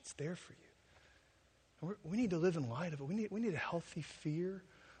Christian, it's there for you. And we need to live in light of it. We need a healthy fear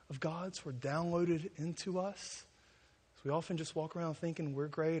of God so we're downloaded into us. So we often just walk around thinking we're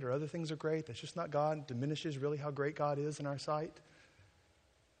great or other things are great. That's just not God. It diminishes really how great God is in our sight.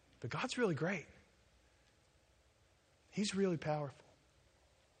 But God's really great. He's really powerful.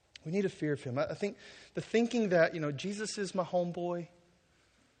 We need a fear of him. I think the thinking that, Jesus is my homeboy,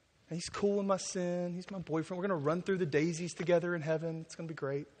 and he's cool with my sin, he's my boyfriend, we're going to run through the daisies together in heaven, it's going to be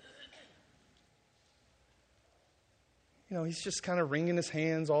great. He's just kind of wringing his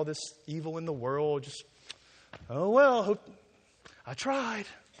hands, all this evil in the world, just, oh well, I tried.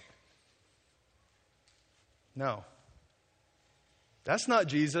 No. That's not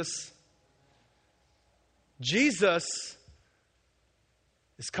Jesus. Jesus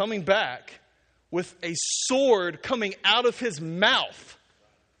is coming back with a sword coming out of his mouth,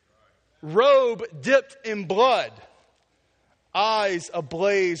 robe dipped in blood, eyes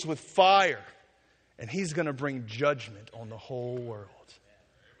ablaze with fire, and he's going to bring judgment on the whole world.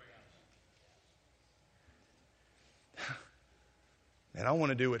 Man, I want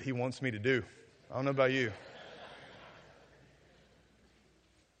to do what he wants me to do. I don't know about you.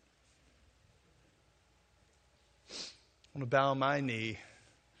 I want to bow my knee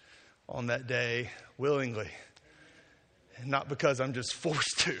on that day willingly, and not because I'm just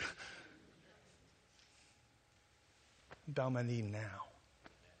forced to. Bow my knee now.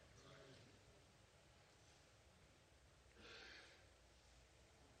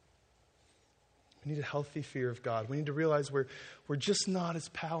 We need a healthy fear of God. We need to realize we're just not as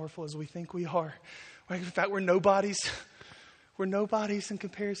powerful as we think we are. In fact, we're nobodies. We're nobodies in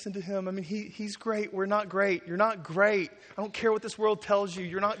comparison to him. I mean, he's great. We're not great. You're not great. I don't care what this world tells you.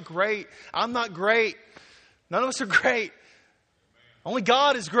 You're not great. I'm not great. None of us are great. Only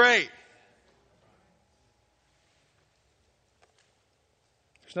God is great.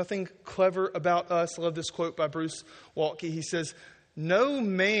 There's nothing clever about us. I love this quote by Bruce Waltke. He says, no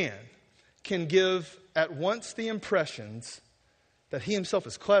man can give at once the impressions that he himself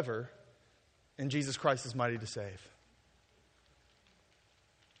is clever and Jesus Christ is mighty to save.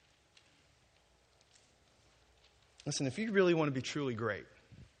 Listen, if you really want to be truly great,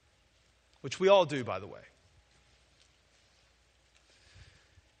 which we all do, by the way,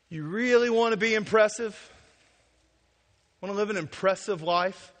 you really want to be impressive, want to live an impressive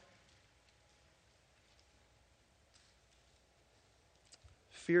life,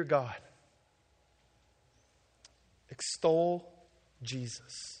 fear God. Extol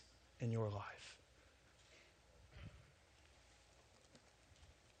Jesus in your life.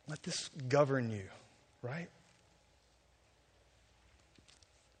 Let this govern you, right?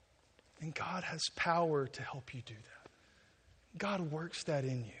 And God has power to help you do that. God works that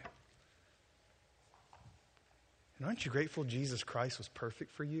in you. And aren't you grateful Jesus Christ was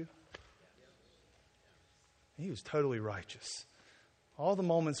perfect for you? He was totally righteous. All the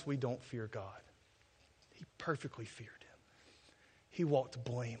moments we don't fear God, he perfectly feared him. He walked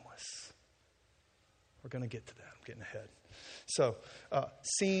blameless. We're going to get to that. I'm getting ahead. So,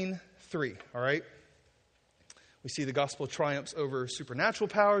 scene 3, all right? We see the gospel triumphs over supernatural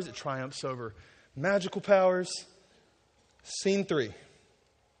powers. It triumphs over magical powers. Scene 3.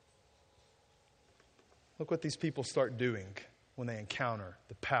 Look what these people start doing when they encounter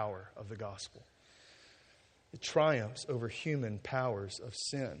the power of the gospel. It triumphs over human powers of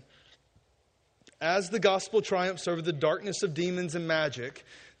sin. As the gospel triumphs over the darkness of demons and magic,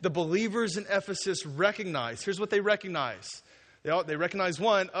 the believers in Ephesus recognize. Here's what they recognize. They recognize,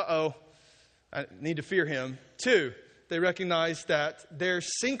 1, I need to fear him. 2, they recognize that their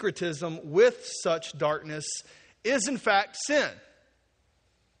syncretism with such darkness is in fact sin.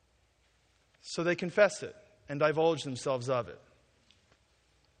 So they confess it and divulge themselves of it.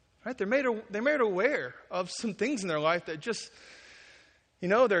 Right? They're made aware of some things in their life that just,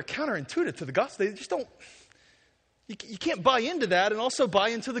 they're counterintuitive to the gospel. They just don't, you can't buy into that and also buy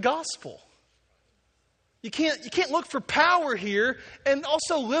into the gospel. You can't look for power here and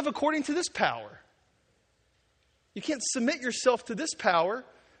also live according to this power. You can't submit yourself to this power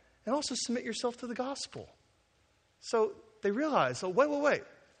and also submit yourself to the gospel. So they realize, wait.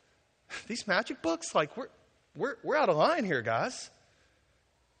 these magic books, like we're out of line here, guys.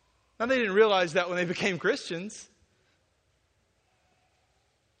 Now, they didn't realize that when they became Christians.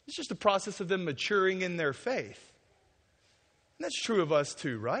 It's just a process of them maturing in their faith. And that's true of us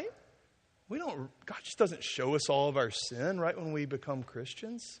too, right? God just doesn't show us all of our sin right when we become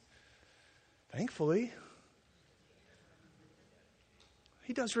Christians. Thankfully.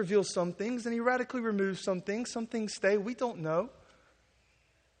 He does reveal some things, and he radically removes some things. Some things stay. We don't know.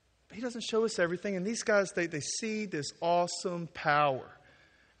 But he doesn't show us everything. And these guys, they see this awesome power.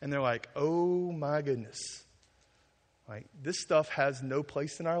 And they're like, oh my goodness. Like, this stuff has no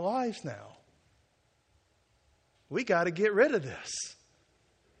place in our lives now. We got to get rid of this.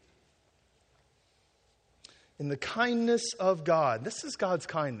 In the kindness of God, this is God's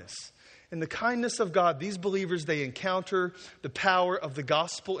kindness. In the kindness of God, these believers, they encounter the power of the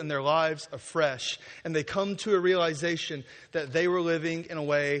gospel in their lives afresh. And they come to a realization that they were living in a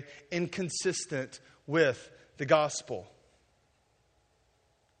way inconsistent with the gospel.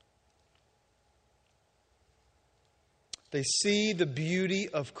 They see the beauty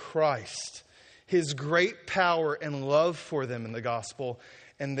of Christ, his great power and love for them in the gospel,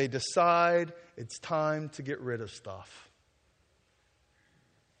 and they decide it's time to get rid of stuff.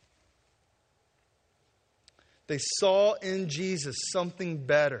 They saw in Jesus something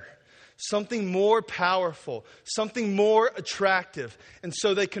better, something more powerful, something more attractive. And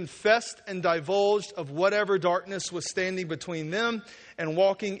so they confessed and divulged of whatever darkness was standing between them and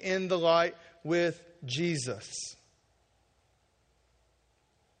walking in the light with Jesus.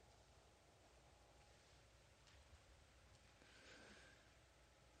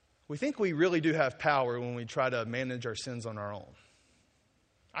 We think we really do have power when we try to manage our sins on our own.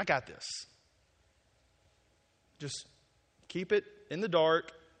 I got this. Just keep it in the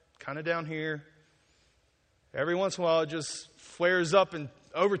dark, kind of down here. Every once in a while it just flares up and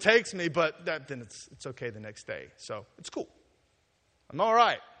overtakes me, but then it's okay the next day. So it's cool. I'm all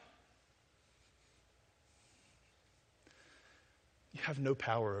right. You have no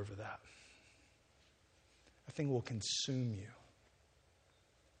power over that. That thing will consume you.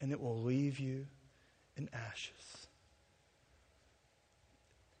 And it will leave you in ashes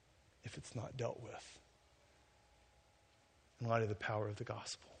if it's not dealt with in light of the power of the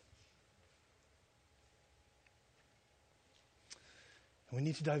gospel. And we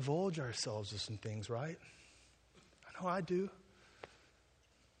need to divulge ourselves with some things, right? I know I do.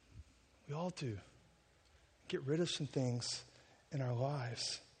 We all do. Get rid of some things in our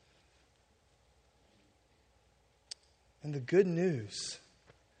lives. And the good news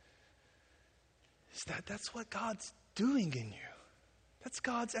is that that's what God's doing in you. That's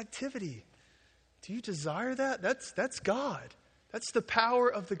God's activity. Do you desire that? That's God. That's the power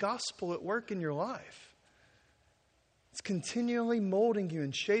of the gospel at work in your life. It's continually molding you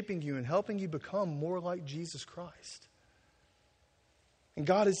and shaping you and helping you become more like Jesus Christ. And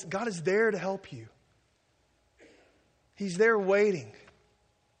God is there to help you. He's there waiting.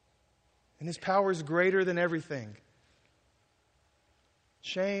 And his power is greater than everything.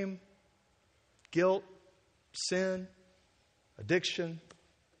 Shame, guilt, sin, addiction,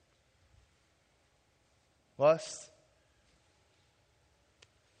 lust,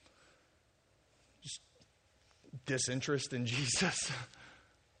 just disinterest in Jesus.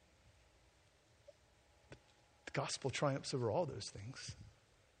 The gospel triumphs over all those things.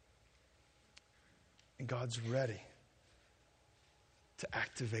 And God's ready to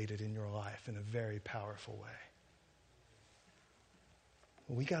activate it in your life in a very powerful way.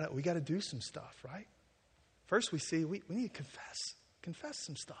 We gotta do some stuff, right? First we see we need to confess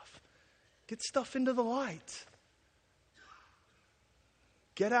some stuff. Get stuff into the light.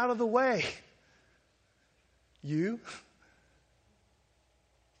 Get out of the way.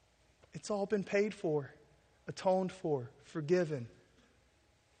 It's all been paid for, atoned for, forgiven.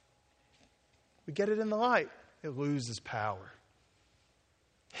 We get it in the light. It loses power.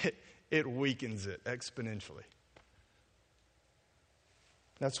 It weakens it exponentially.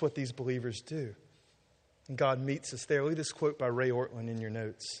 That's what these believers do. And God meets us there. Look at this quote by Ray Ortlund in your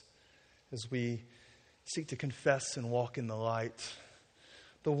notes as we seek to confess and walk in the light.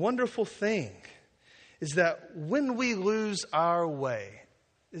 The wonderful thing is that when we lose our way,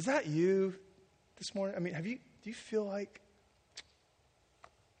 is that you this morning? I mean, do you feel like,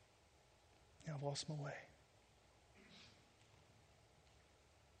 I've lost my way?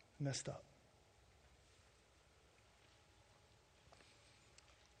 Messed up.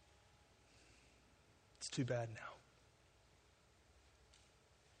 It's too bad now.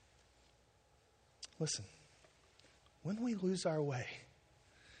 Listen, when we lose our way,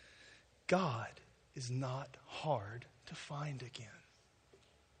 God is not hard to find again.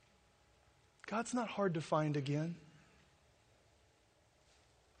 God's not hard to find again.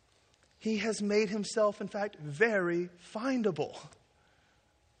 He has made himself, in fact, very findable.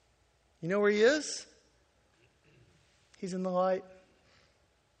 You know where he is? He's in the light.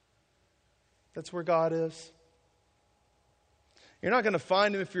 That's where God is. You're not going to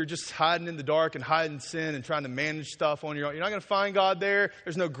find him if you're just hiding in the dark and hiding sin and trying to manage stuff on your own. You're not going to find God there.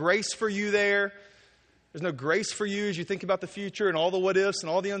 There's no grace for you there. There's no grace for you as you think about the future and all the what ifs and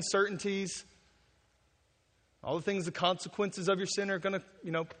all the uncertainties. All the things, the consequences of your sin are going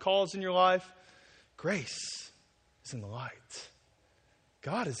to, cause in your life. Grace is in the light.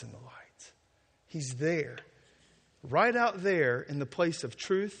 God is in the light. He's there. Right out there in the place of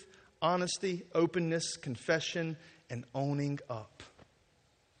truth, honesty, openness, confession, and owning up.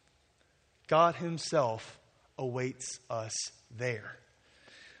 God himself awaits us there.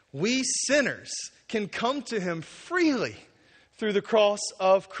 We sinners can come to him freely through the cross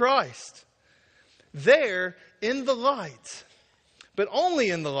of Christ. There in the light, but only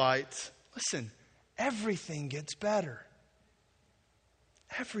in the light, listen, everything gets better.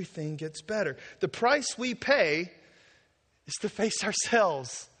 Everything gets better. The price we pay is to face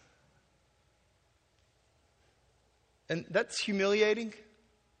ourselves. And that's humiliating.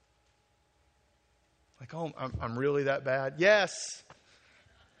 Like, oh, I'm really that bad? Yes.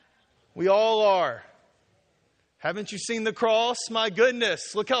 We all are. Haven't you seen the cross? My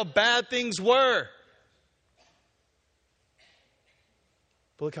goodness, look how bad things were.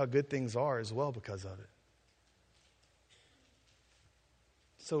 But look how good things are as well because of it.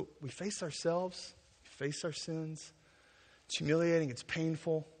 So we face ourselves, we face our sins. It's humiliating, it's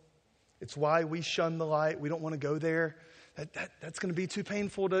painful. It's why we shun the light. We don't want to go there. That's going to be too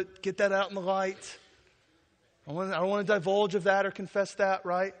painful to get that out in the light. I don't want to divulge of that or confess that,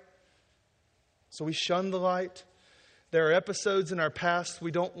 right? So we shun the light. There are episodes in our past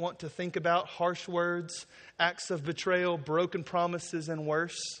we don't want to think about, harsh words, acts of betrayal, broken promises, and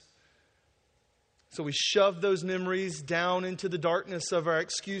worse. So we shove those memories down into the darkness of our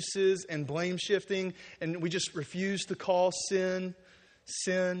excuses and blame shifting, and we just refuse to call sin,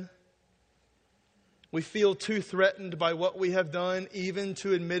 sin. We feel too threatened by what we have done, even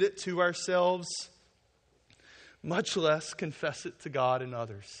to admit it to ourselves, much less confess it to God and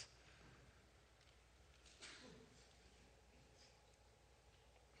others.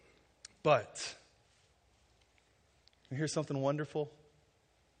 But, you hear something wonderful?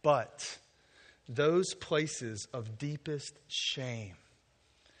 But those places of deepest shame,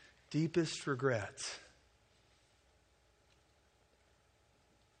 deepest regret,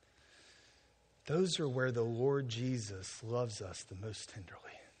 those are where the Lord Jesus loves us the most tenderly.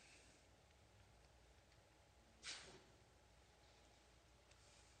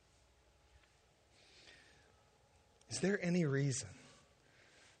 Is there any reason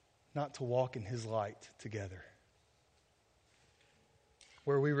not to walk in his light together,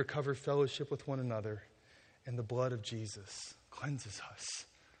 where we recover fellowship with one another and the blood of Jesus cleanses us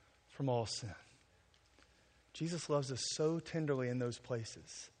from all sin? Jesus loves us so tenderly in those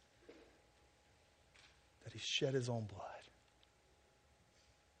places that he shed his own blood.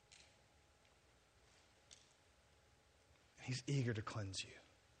 And he's eager to cleanse you.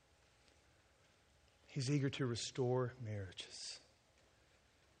 He's eager to restore marriages.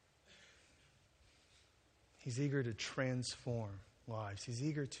 He's eager to transform lives. He's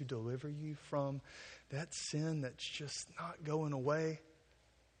eager to deliver you from that sin that's just not going away.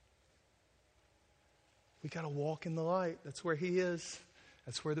 We got to walk in the light. That's where he is.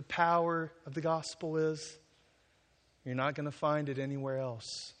 That's where the power of the gospel is. You're not going to find it anywhere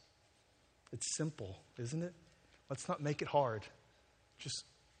else. It's simple, isn't it? Let's not make it hard. Just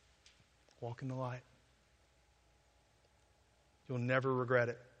walk in the light. You'll never regret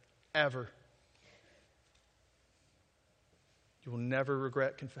it, ever. You will never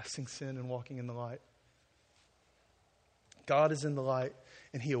regret confessing sin and walking in the light. God is in the light,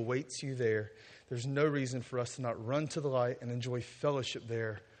 and he awaits you there. There's no reason for us to not run to the light and enjoy fellowship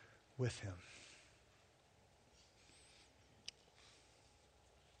there with him.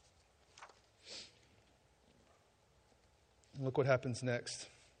 Look what happens next.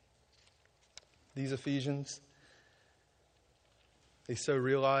 These Ephesians, they so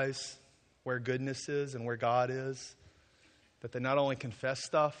realize where goodness is and where God is, that they not only confess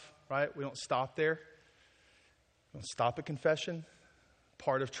stuff, right? We don't stop there. We don't stop at confession.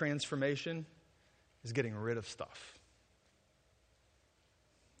 Part of transformation is getting rid of stuff.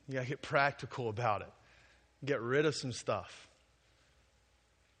 You got to get practical about it. Get rid of some stuff.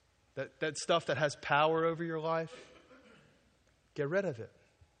 That stuff that has power over your life, get rid of it.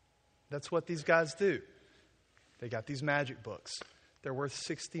 That's what these guys do. They got these magic books. They're worth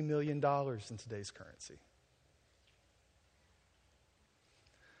 $60 million in today's currency.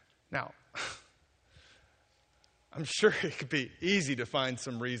 Now, I'm sure it could be easy to find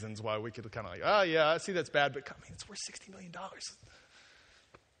some reasons why we could kind of like, oh yeah, I see that's bad, but I mean, it's worth $60 million. I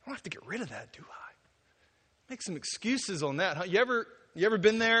don't have to get rid of that, do I? Make some excuses on that. Huh? You ever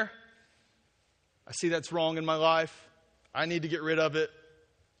been there? I see that's wrong in my life. I need to get rid of it,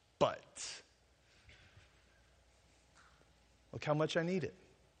 but look how much I need it.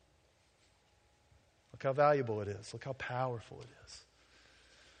 Look how valuable it is. Look how powerful it is.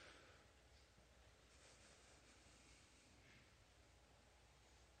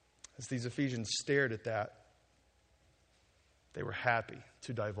 As these Ephesians stared at that, they were happy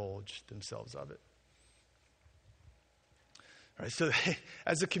to divulge themselves of it. All right, so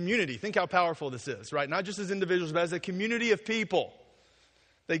as a community, think how powerful this is, right? Not just as individuals, but as a community of people.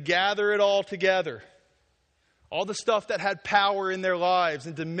 They gather it all together. All the stuff that had power in their lives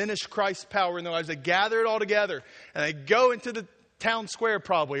and diminished Christ's power in their lives, they gather it all together. And they go into the town square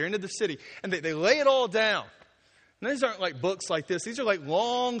probably, or into the city, and they lay it all down. And these aren't like books like this. These are like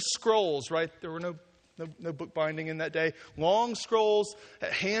long scrolls, right? There were no book binding in that day. Long scrolls,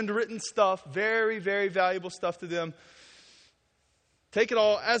 handwritten stuff, very, very valuable stuff to them. Take it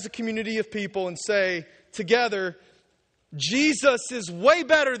all as a community of people and say together, Jesus is way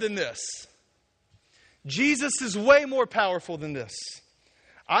better than this. Jesus is way more powerful than this.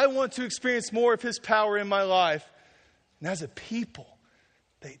 I want to experience more of His power in my life. And as a people,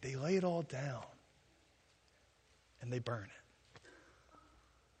 they lay it all down. And they burn it.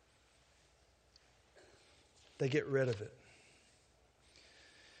 They get rid of it.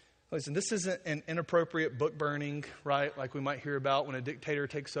 Listen, this isn't an inappropriate book burning, right? Like we might hear about when a dictator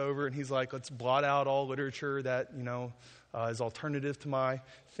takes over and he's like, let's blot out all literature that, is alternative to my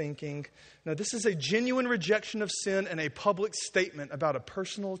thinking. No, this is a genuine rejection of sin and a public statement about a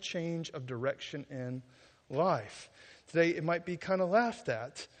personal change of direction in life. Today, it might be kind of laughed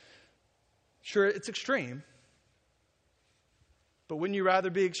at. Sure, it's extreme. But wouldn't you rather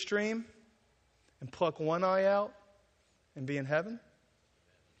be extreme and pluck one eye out and be in heaven?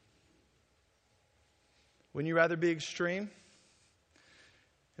 Wouldn't you rather be extreme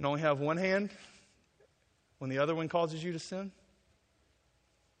and only have one hand when the other one causes you to sin?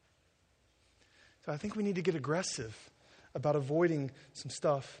 So I think we need to get aggressive about avoiding some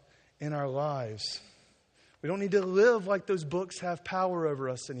stuff in our lives. We don't need to live like those books have power over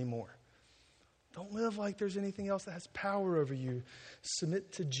us anymore. Don't live like there's anything else that has power over you.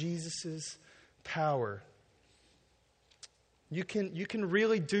 Submit to Jesus' power. You can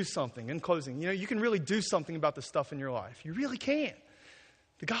really do something. In closing, you can really do something about the stuff in your life. You really can.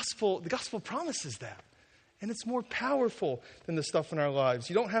 The gospel promises that. And it's more powerful than the stuff in our lives.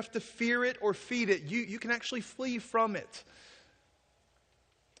 You don't have to fear it or feed it. You can actually flee from it.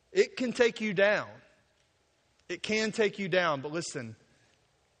 It can take you down. It can take you down. But listen,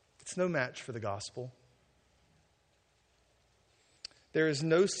 it's no match for the gospel. There is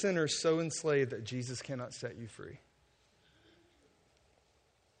no sinner so enslaved that Jesus cannot set you free.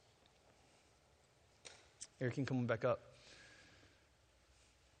 Eric can come back up.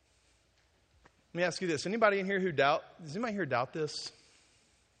 Let me ask you this. Anybody in here does anybody here doubt this?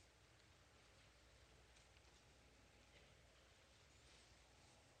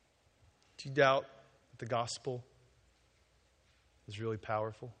 Do you doubt that the gospel is really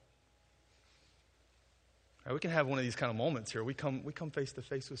powerful? Right, we can have one of these kind of moments here. We come face to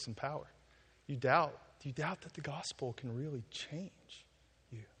face with some power. Do you doubt that the gospel can really change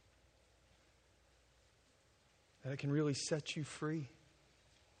you? That it can really set you free?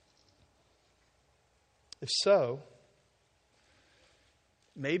 If so,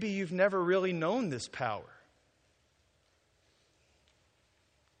 maybe you've never really known this power.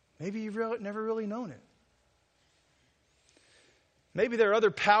 Maybe you've never really known it. Maybe there are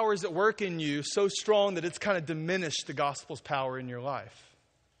other powers at work in you so strong that it's kind of diminished the gospel's power in your life.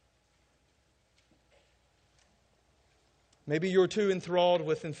 Maybe you're too enthralled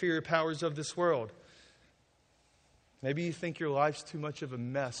with inferior powers of this world. Maybe you think your life's too much of a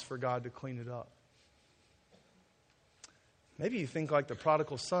mess for God to clean it up. Maybe you think like the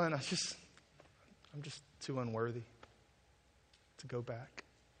prodigal son, I'm just too unworthy to go back.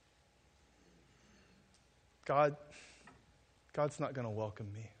 God's not going to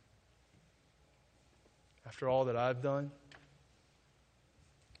welcome me. After all that I've done,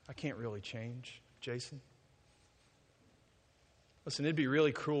 I can't really change, Jason. Listen, it'd be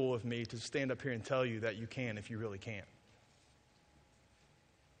really cruel of me to stand up here and tell you that you can if you really can't.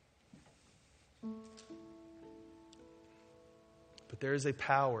 But there is a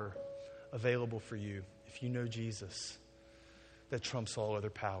power available for you if you know Jesus. that trumps all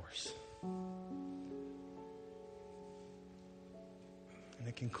other powers. And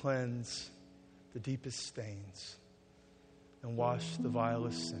it can cleanse the deepest stains and wash the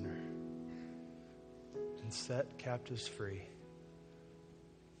vilest sinner and set captives free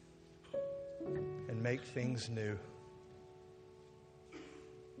and make things new.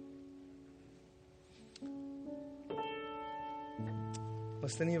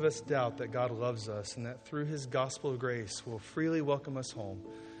 Lest any of us doubt that God loves us and that through his gospel of grace will freely welcome us home.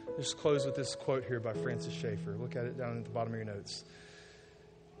 Just close with this quote here by Francis Schaeffer. Look at it down at the bottom of your notes.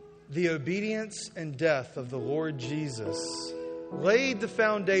 The obedience and death of the Lord Jesus laid the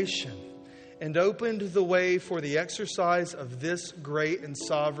foundation and opened the way for the exercise of this great and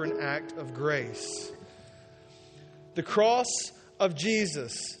sovereign act of grace. The cross of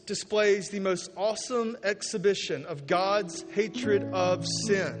Jesus displays the most awesome exhibition of God's hatred of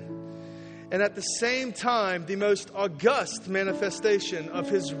sin, and at the same time, the most august manifestation of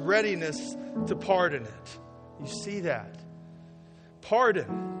his readiness to pardon it. You see that?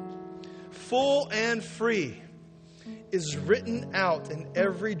 Pardon, full and free, is written out in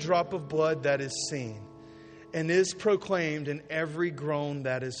every drop of blood that is seen and is proclaimed in every groan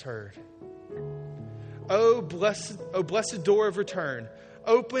that is heard. O blessed door of return,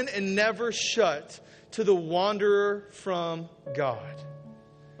 open and never shut to the wanderer from God.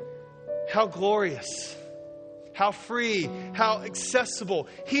 How glorious, how free, how accessible.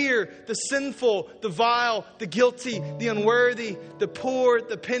 Here, the sinful, the vile, the guilty, the unworthy, the poor,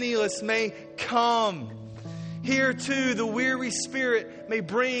 the penniless may come. Here, too, the weary spirit may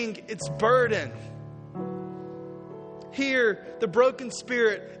bring its burden. Here, the broken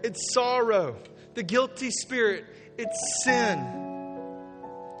spirit, its sorrow. The guilty spirit, its sin.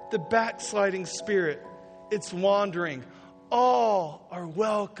 The backsliding spirit, its wandering. All are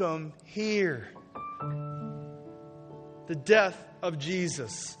welcome here. The death of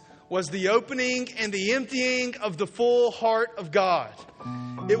Jesus was the opening and the emptying of the full heart of God.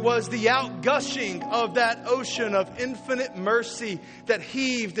 It was the outgushing of that ocean of infinite mercy that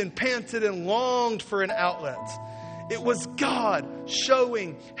heaved and panted and longed for an outlet. It was God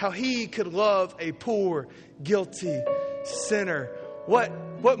showing how he could love a poor, guilty sinner.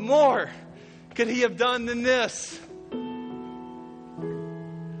 What more could he have done than this?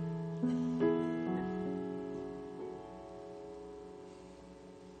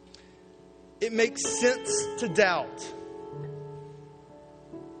 It makes sense to doubt.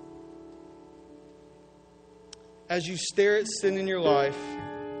 As you stare at sin in your life,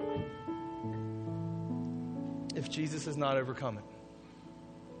 if Jesus has not overcome it.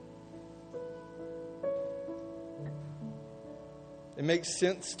 It makes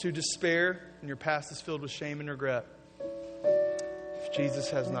sense to despair and your past is filled with shame and regret if Jesus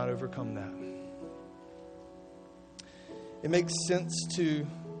has not overcome that. It makes sense to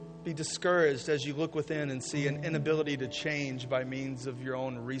be discouraged as you look within and see an inability to change by means of your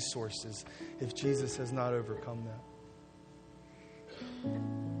own resources if Jesus has not overcome that.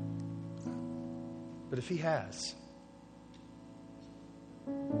 But if he has,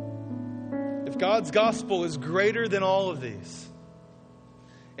 if God's gospel is greater than all of these,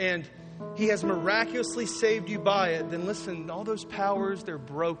 and he has miraculously saved you by it, then listen, all those powers, they're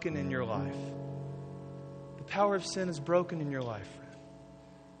broken in your life. The power of sin is broken in your life, friend.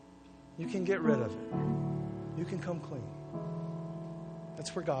 You can get rid of it. You can come clean.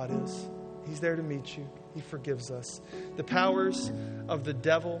 That's where God is. He's there to meet you. He forgives us. The powers of the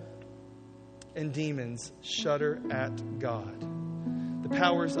devil and demons shudder at God. The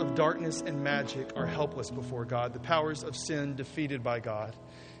powers of darkness and magic are helpless before God. The powers of sin defeated by God.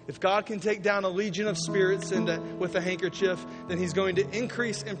 If God can take down a legion of spirits with a handkerchief, then he's going to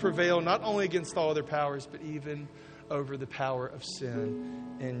increase and prevail not only against all other powers, but even over the power of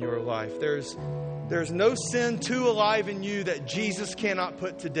sin in your life. There's no sin too alive in you that Jesus cannot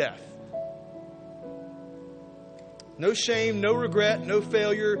put to death. No shame, no regret, no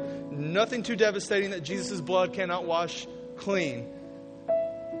failure, nothing too devastating that Jesus' blood cannot wash clean.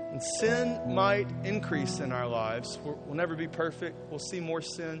 And sin might increase in our lives. We'll never be perfect. We'll see more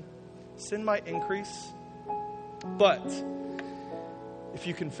sin. Sin might increase. But if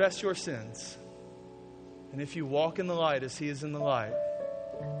you confess your sins, and if you walk in the light as he is in the light,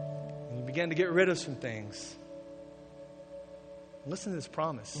 and you begin to get rid of some things, listen to this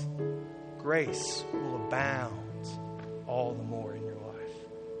promise. Grace will abound all the more in your life.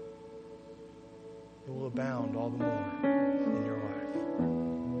 It will abound all the more in your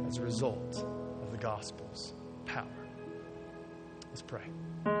life as a result of the gospel's power. Let's pray.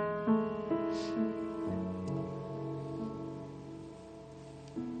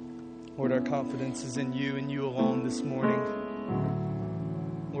 Lord, our confidence is in you and you alone this morning.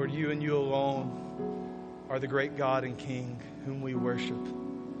 Lord, you and you alone are the great God and King whom we worship.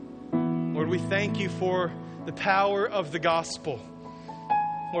 Lord, we thank you for the power of the gospel.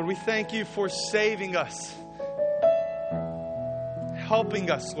 Lord, we thank you for saving us,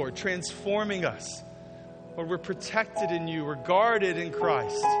 helping us, Lord, transforming us. Lord, we're protected in you. We're guarded in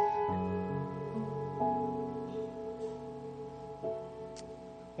Christ.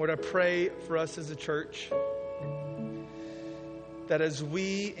 Lord, I pray for us as a church that as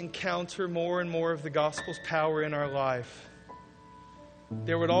we encounter more and more of the gospel's power in our life,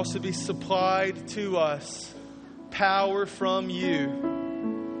 there would also be supplied to us power from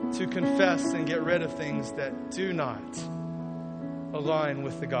you to confess and get rid of things that do not align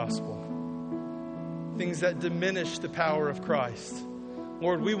with the gospel. Things that diminish the power of Christ.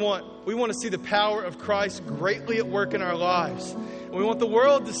 Lord, we want to see the power of Christ greatly at work in our lives. And we want the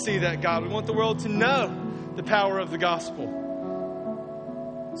world to see that, God. We want the world to know the power of the gospel.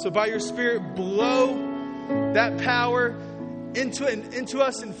 So by your Spirit, blow that power into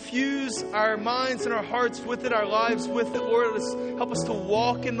us, infuse our minds and our hearts with it, our lives with it. Lord, help us to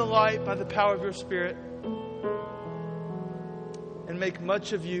walk in the light by the power of your Spirit and make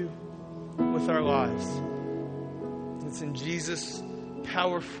much of you with our lives. It's in Jesus'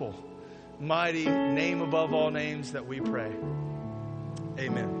 powerful, mighty name above all names that we pray.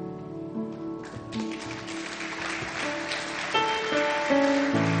 Amen.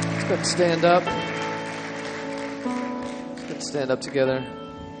 Let's go and stand up. Let's go and stand up together.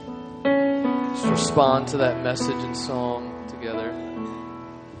 Just respond to that message and song together.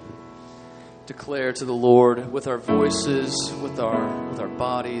 Declare to the Lord with our voices, with our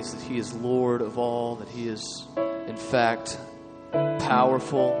bodies, that He is Lord of all, that He is, in fact,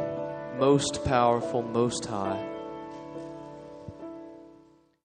 powerful, most high.